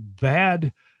really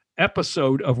bad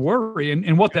episode of worry.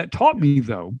 And what that taught me,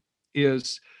 though,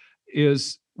 is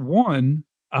one,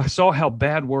 I saw how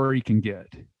bad worry can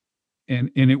get.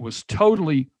 And it was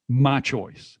totally my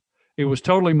choice. It was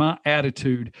totally my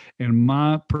attitude and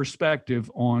my perspective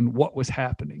on what was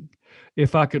happening.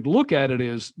 If I could look at it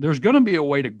as there's going to be a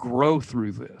way to grow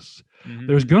through this. Mm-hmm.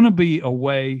 There's going to be a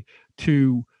way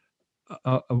to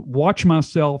watch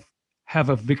myself have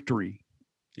a victory.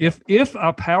 If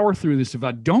I power through this, if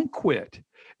I don't quit,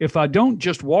 if I don't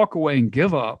just walk away and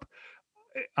give up,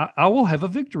 I will have a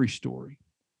victory story.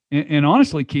 And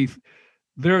honestly, Keith,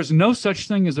 there is no such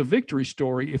thing as a victory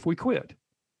story if we quit.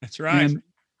 That's right.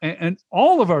 And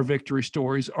all of our victory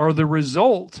stories are the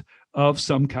result of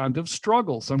some kind of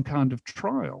struggle, some kind of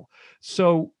trial.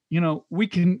 So, we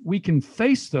can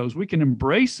face those. We can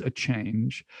embrace a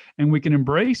change, and we can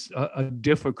embrace a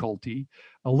difficulty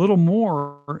a little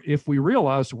more if we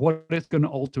realize what it's going to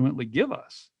ultimately give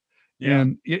us. Yeah.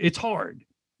 And it's hard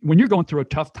when you're going through a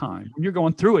tough time, when you're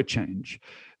going through a change.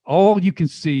 All you can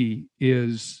see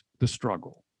is the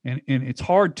struggle, and it's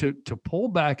hard to pull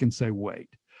back and say, wait,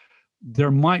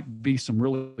 there might be some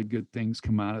really good things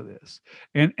come out of this.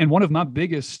 And one of my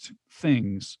biggest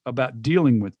things about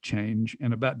dealing with change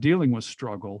and about dealing with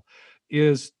struggle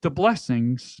is the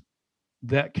blessings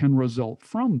that can result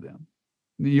from them.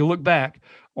 You look back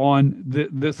on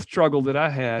the struggle that I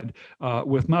had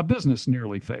with my business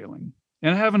nearly failing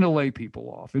and having to lay people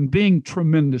off and being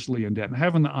tremendously in debt and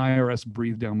having the IRS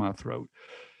breathe down my throat.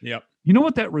 Yep. You know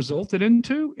what that resulted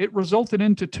into? It resulted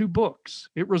into 2 books.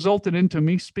 It resulted into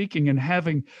me speaking and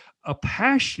having a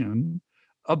passion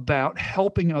about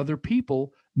helping other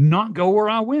people not go where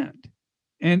I went.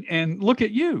 And look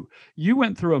at you. You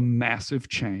went through a massive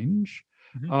change,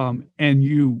 and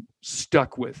you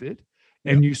stuck with it,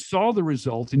 and you saw the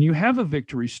result, and you have a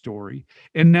victory story,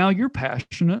 and now you're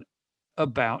passionate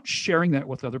about sharing that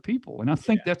with other people. And I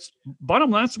think that's bottom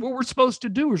line. That's what we're supposed to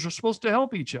do, is we're supposed to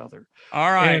help each other.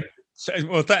 All right.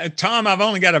 Tom, I've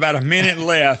only got about a minute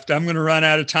left. I'm going to run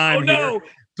out of time here.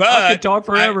 But I could talk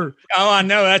forever. I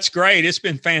know. That's great. It's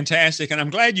been fantastic. And I'm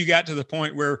glad you got to the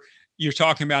point where you're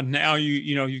talking about now.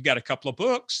 You've got a couple of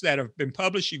books that have been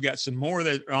published. You've got some more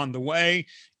that are on the way.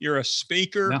 You're a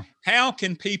speaker. Yeah. How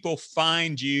can people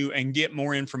find you and get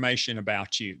more information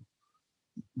about you?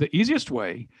 The easiest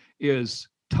way is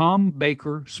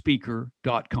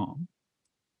tombakerspeaker.com.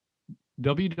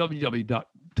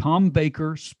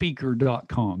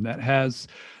 www.tombakerspeaker.com. That has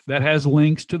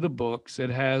links to the books. It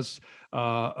has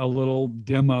a little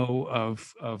demo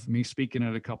of me speaking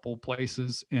at a couple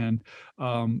places, and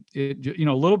a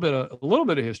little bit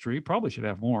of history. Probably should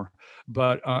have more,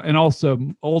 but and also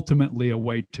ultimately a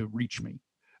way to reach me.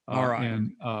 All right.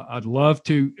 And I'd love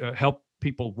to help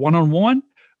people one-on-one.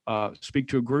 Speak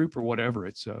to a group or whatever.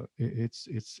 It's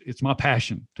my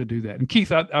passion to do that. And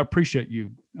Keith, I appreciate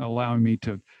you allowing me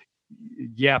to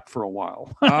yap for a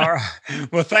while. All right.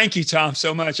 Well, thank you, Tom,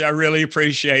 so much. I really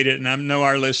appreciate it. And I know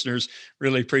our listeners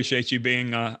really appreciate you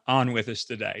being on with us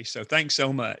today. So thanks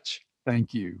so much.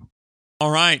 Thank you.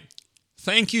 All right.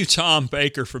 Thank you, Tom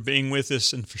Baker, for being with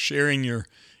us and for sharing your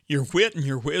wit and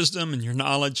your wisdom and your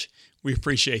knowledge. We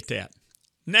appreciate that.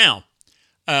 Now,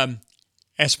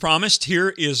 as promised, here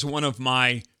is one of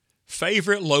my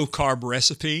favorite low-carb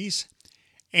recipes,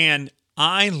 and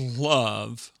I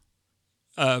love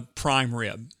prime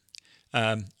rib.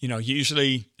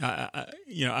 Usually,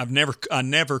 I've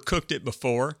never cooked it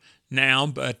before now,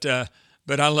 but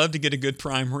I love to get a good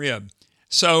prime rib.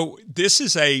 So this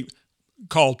is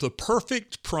called the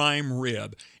perfect prime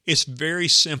rib. It's very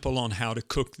simple on how to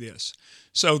cook this.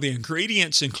 So the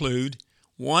ingredients include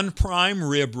 1 prime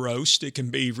rib roast. It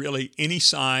can be really any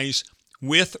size,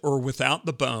 with or without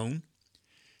the bone,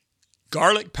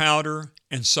 garlic powder,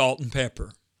 and salt and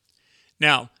pepper.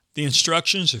 Now, the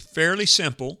instructions are fairly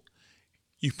simple.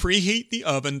 You preheat the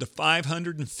oven to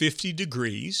 550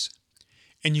 degrees,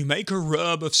 and you make a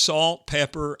rub of salt,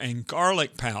 pepper, and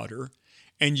garlic powder,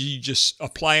 and you just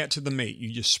apply it to the meat.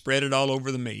 You just spread it all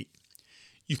over the meat.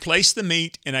 You place the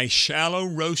meat in a shallow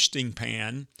roasting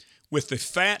pan with the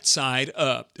fat side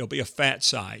up. There'll be a fat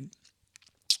side.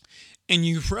 And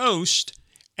you roast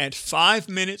at 5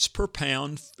 minutes per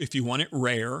pound if you want it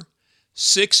rare,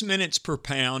 6 minutes per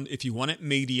pound if you want it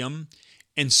medium,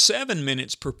 and 7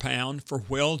 minutes per pound for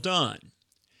well done.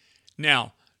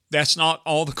 Now, that's not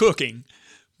all the cooking,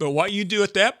 but what you do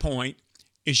at that point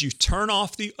is you turn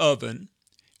off the oven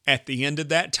at the end of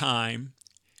that time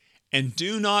and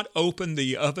do not open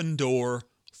the oven door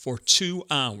for 2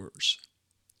 hours.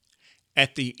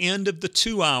 At the end of the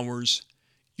 2 hours,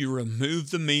 you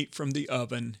remove the meat from the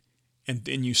oven and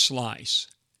then you slice.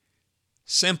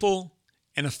 Simple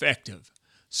and effective.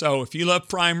 So if you love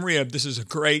prime rib, this is a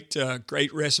great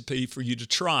recipe for you to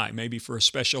try, maybe for a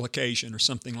special occasion or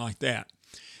something like that.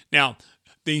 Now,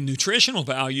 the nutritional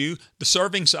value, the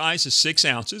serving size is 6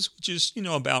 ounces, which is,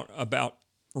 about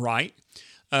right.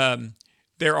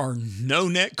 There are no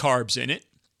net carbs in it.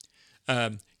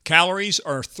 Calories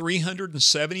are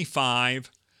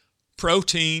 375,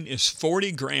 protein is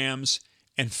 40 grams,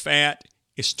 and fat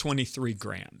is 23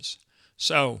 grams.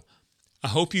 So I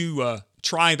hope you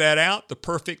try that out, the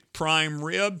perfect prime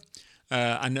rib.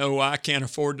 I know I can't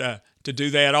afford to do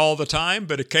that all the time,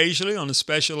 but occasionally on a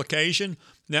special occasion,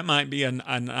 that might be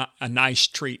a nice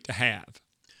treat to have.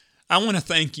 I want to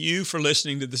thank you for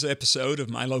listening to this episode of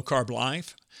My Low Carb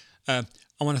Life. I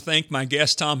want to thank my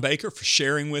guest, Tom Baker, for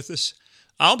sharing with us.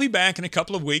 I'll be back in a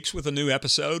couple of weeks with a new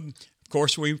episode. Of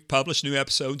course, we publish new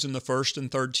episodes on the first and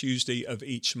third Tuesday of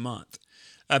each month.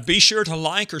 Be sure to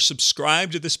like or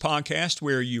subscribe to this podcast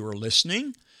where you are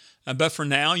listening. But for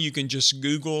now, you can just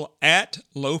Google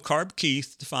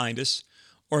 @LowCarbKeith to find us,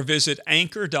 or visit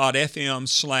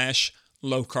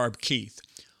anchor.fm/LowCarbKeith.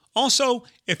 Also,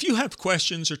 if you have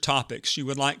questions or topics you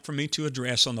would like for me to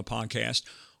address on the podcast,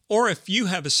 or if you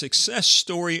have a success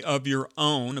story of your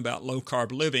own about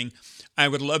low-carb living, I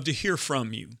would love to hear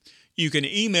from you. You can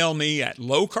email me at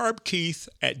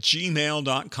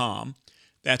lowcarbkeith@gmail.com.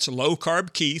 That's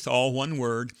lowcarbkeith, all one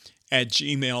word,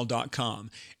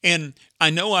 @gmail.com. And I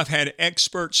know I've had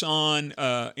experts on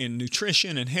in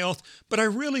nutrition and health, but I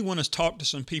really want to talk to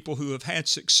some people who have had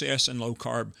success in low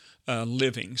carb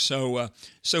living. So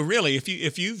really,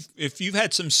 if you've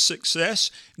had some success,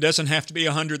 it doesn't have to be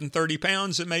 130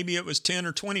 pounds. And maybe it was 10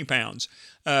 or 20 pounds.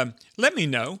 Let me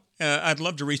know. I'd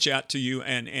love to reach out to you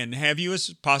and have you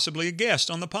as possibly a guest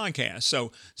on the podcast.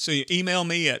 So you email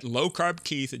me at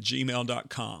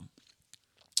lowcarbkeith@gmail.com.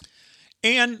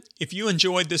 And if you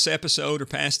enjoyed this episode or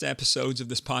past episodes of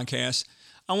this podcast,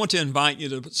 I want to invite you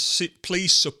to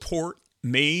please support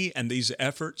me and these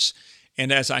efforts.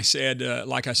 And as I said,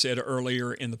 like I said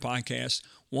earlier in the podcast,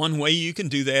 one way you can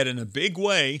do that in a big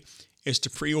way is to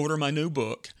pre-order my new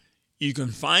book. You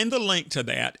can find the link to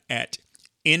that at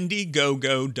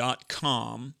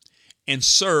Indiegogo.com and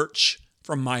search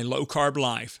for My Low Carb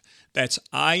Life. That's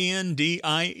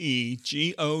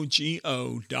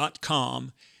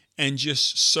INDIEGOGO.com. And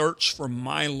just search for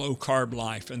My Low Carb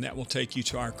Life, and that will take you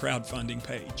to our crowdfunding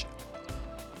page.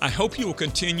 I hope you will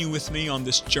continue with me on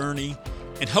this journey,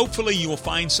 and hopefully you will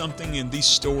find something in these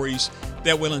stories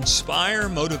that will inspire,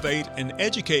 motivate, and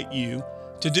educate you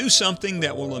to do something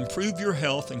that will improve your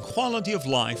health and quality of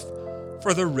life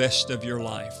for the rest of your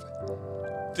life.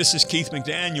 This is Keith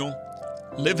McDaniel,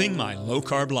 living my low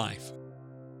carb life.